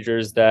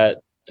procedures that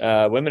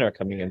women are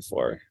coming in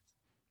for.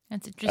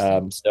 That's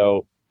interesting.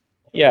 So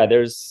yeah,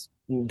 there's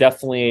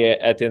definitely,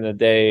 at the end of the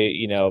day,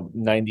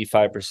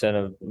 95%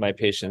 of my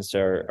patients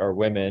are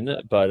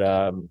women,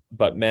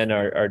 but men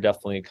are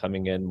definitely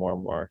coming in more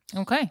and more.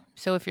 Okay.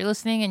 So if you're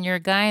listening and you're a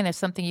guy and there's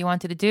something you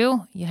wanted to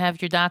do, you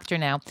have your doctor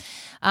now.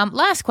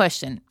 Last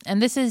question.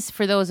 And this is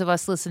for those of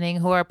us listening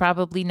who are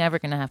probably never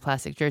going to have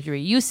plastic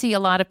surgery. You see a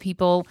lot of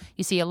people,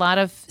 you see a lot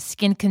of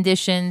skin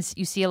conditions,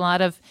 you see a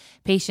lot of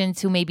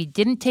patients who maybe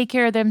didn't take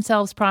care of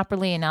themselves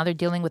properly and now they're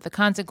dealing with the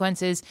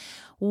consequences.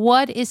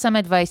 What is some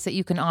advice that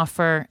you can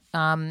offer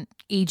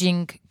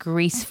aging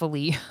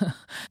gracefully?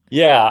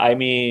 Yeah, I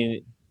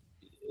mean,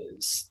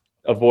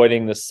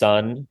 avoiding the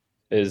sun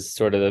is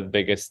sort of the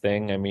biggest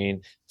thing. I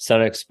mean,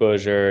 sun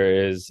exposure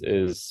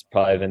is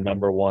probably the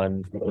number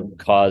one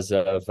cause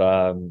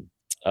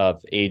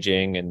of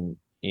aging and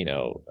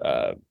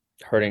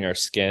hurting our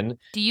skin.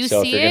 Do you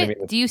see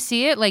it? Do you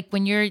see it? Like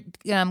when you're,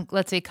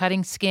 let's say,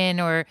 cutting skin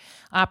or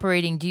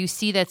operating, do you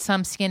see that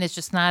some skin is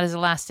just not as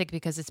elastic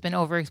because it's been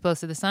overexposed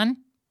to the sun?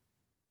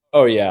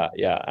 Oh, yeah,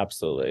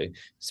 absolutely.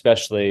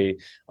 Especially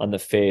on the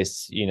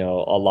face, a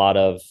lot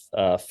of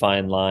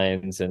fine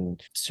lines and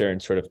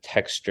certain sort of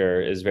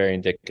texture is very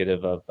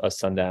indicative of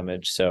sun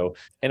damage. So,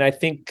 and I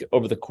think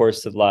over the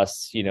course of the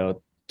last,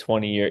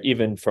 20 years,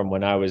 even from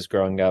when I was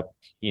growing up,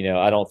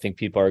 I don't think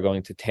people are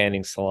going to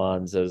tanning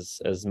salons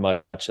as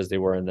much as they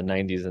were in the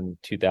 90s and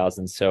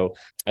 2000s. So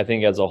I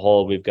think as a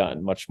whole, we've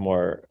gotten much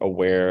more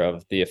aware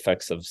of the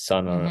effects of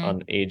sun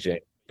on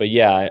aging. but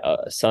yeah,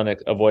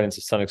 avoidance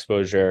of sun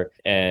exposure,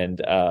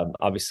 and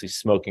obviously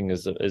smoking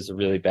is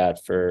really bad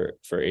for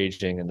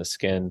aging and the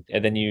skin.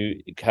 And then you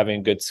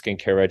having a good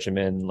skincare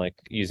regimen, like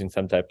using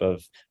some type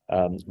of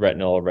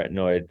retinol or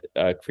retinoid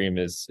cream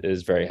is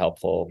very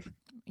helpful.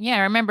 Yeah,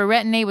 I remember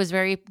Retin-A was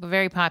very,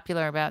 very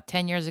popular about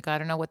 10 years ago. I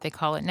don't know what they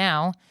call it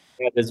now.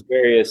 Yeah, there's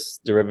various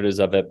derivatives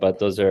of it, but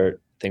those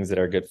are things that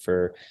are good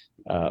for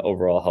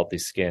overall healthy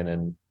skin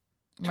and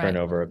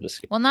turnover of the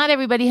skin. Well, not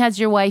everybody has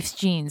your wife's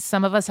genes.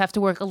 Some of us have to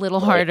work a little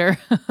harder.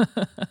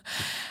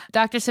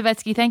 Dr.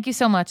 Savetsky, thank you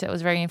so much. That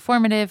was very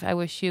informative. I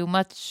wish you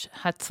much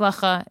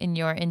hatzlacha in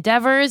your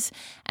endeavors.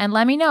 And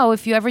let me know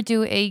if you ever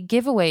do a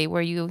giveaway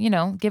where you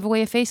give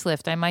away a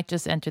facelift. I might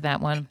just enter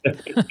that one.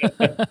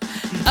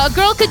 A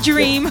girl could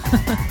dream.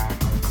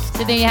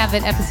 So there you have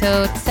it,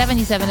 episode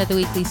 77 of The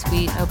Weekly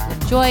Squeeze. I hope you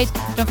enjoyed.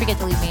 Don't forget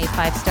to leave me a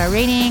 5-star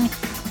rating.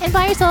 And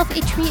buy yourself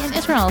a tree in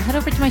Israel. Head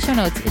over to my show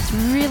notes. It's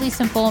really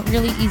simple,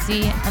 really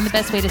easy, and the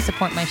best way to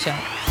support my show.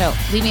 So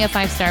leave me a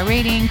 5-star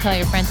rating. Tell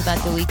your friends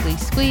about The Weekly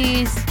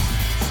Squeeze.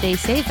 Stay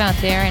safe out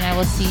there, and I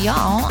will see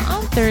y'all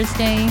on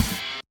Thursday.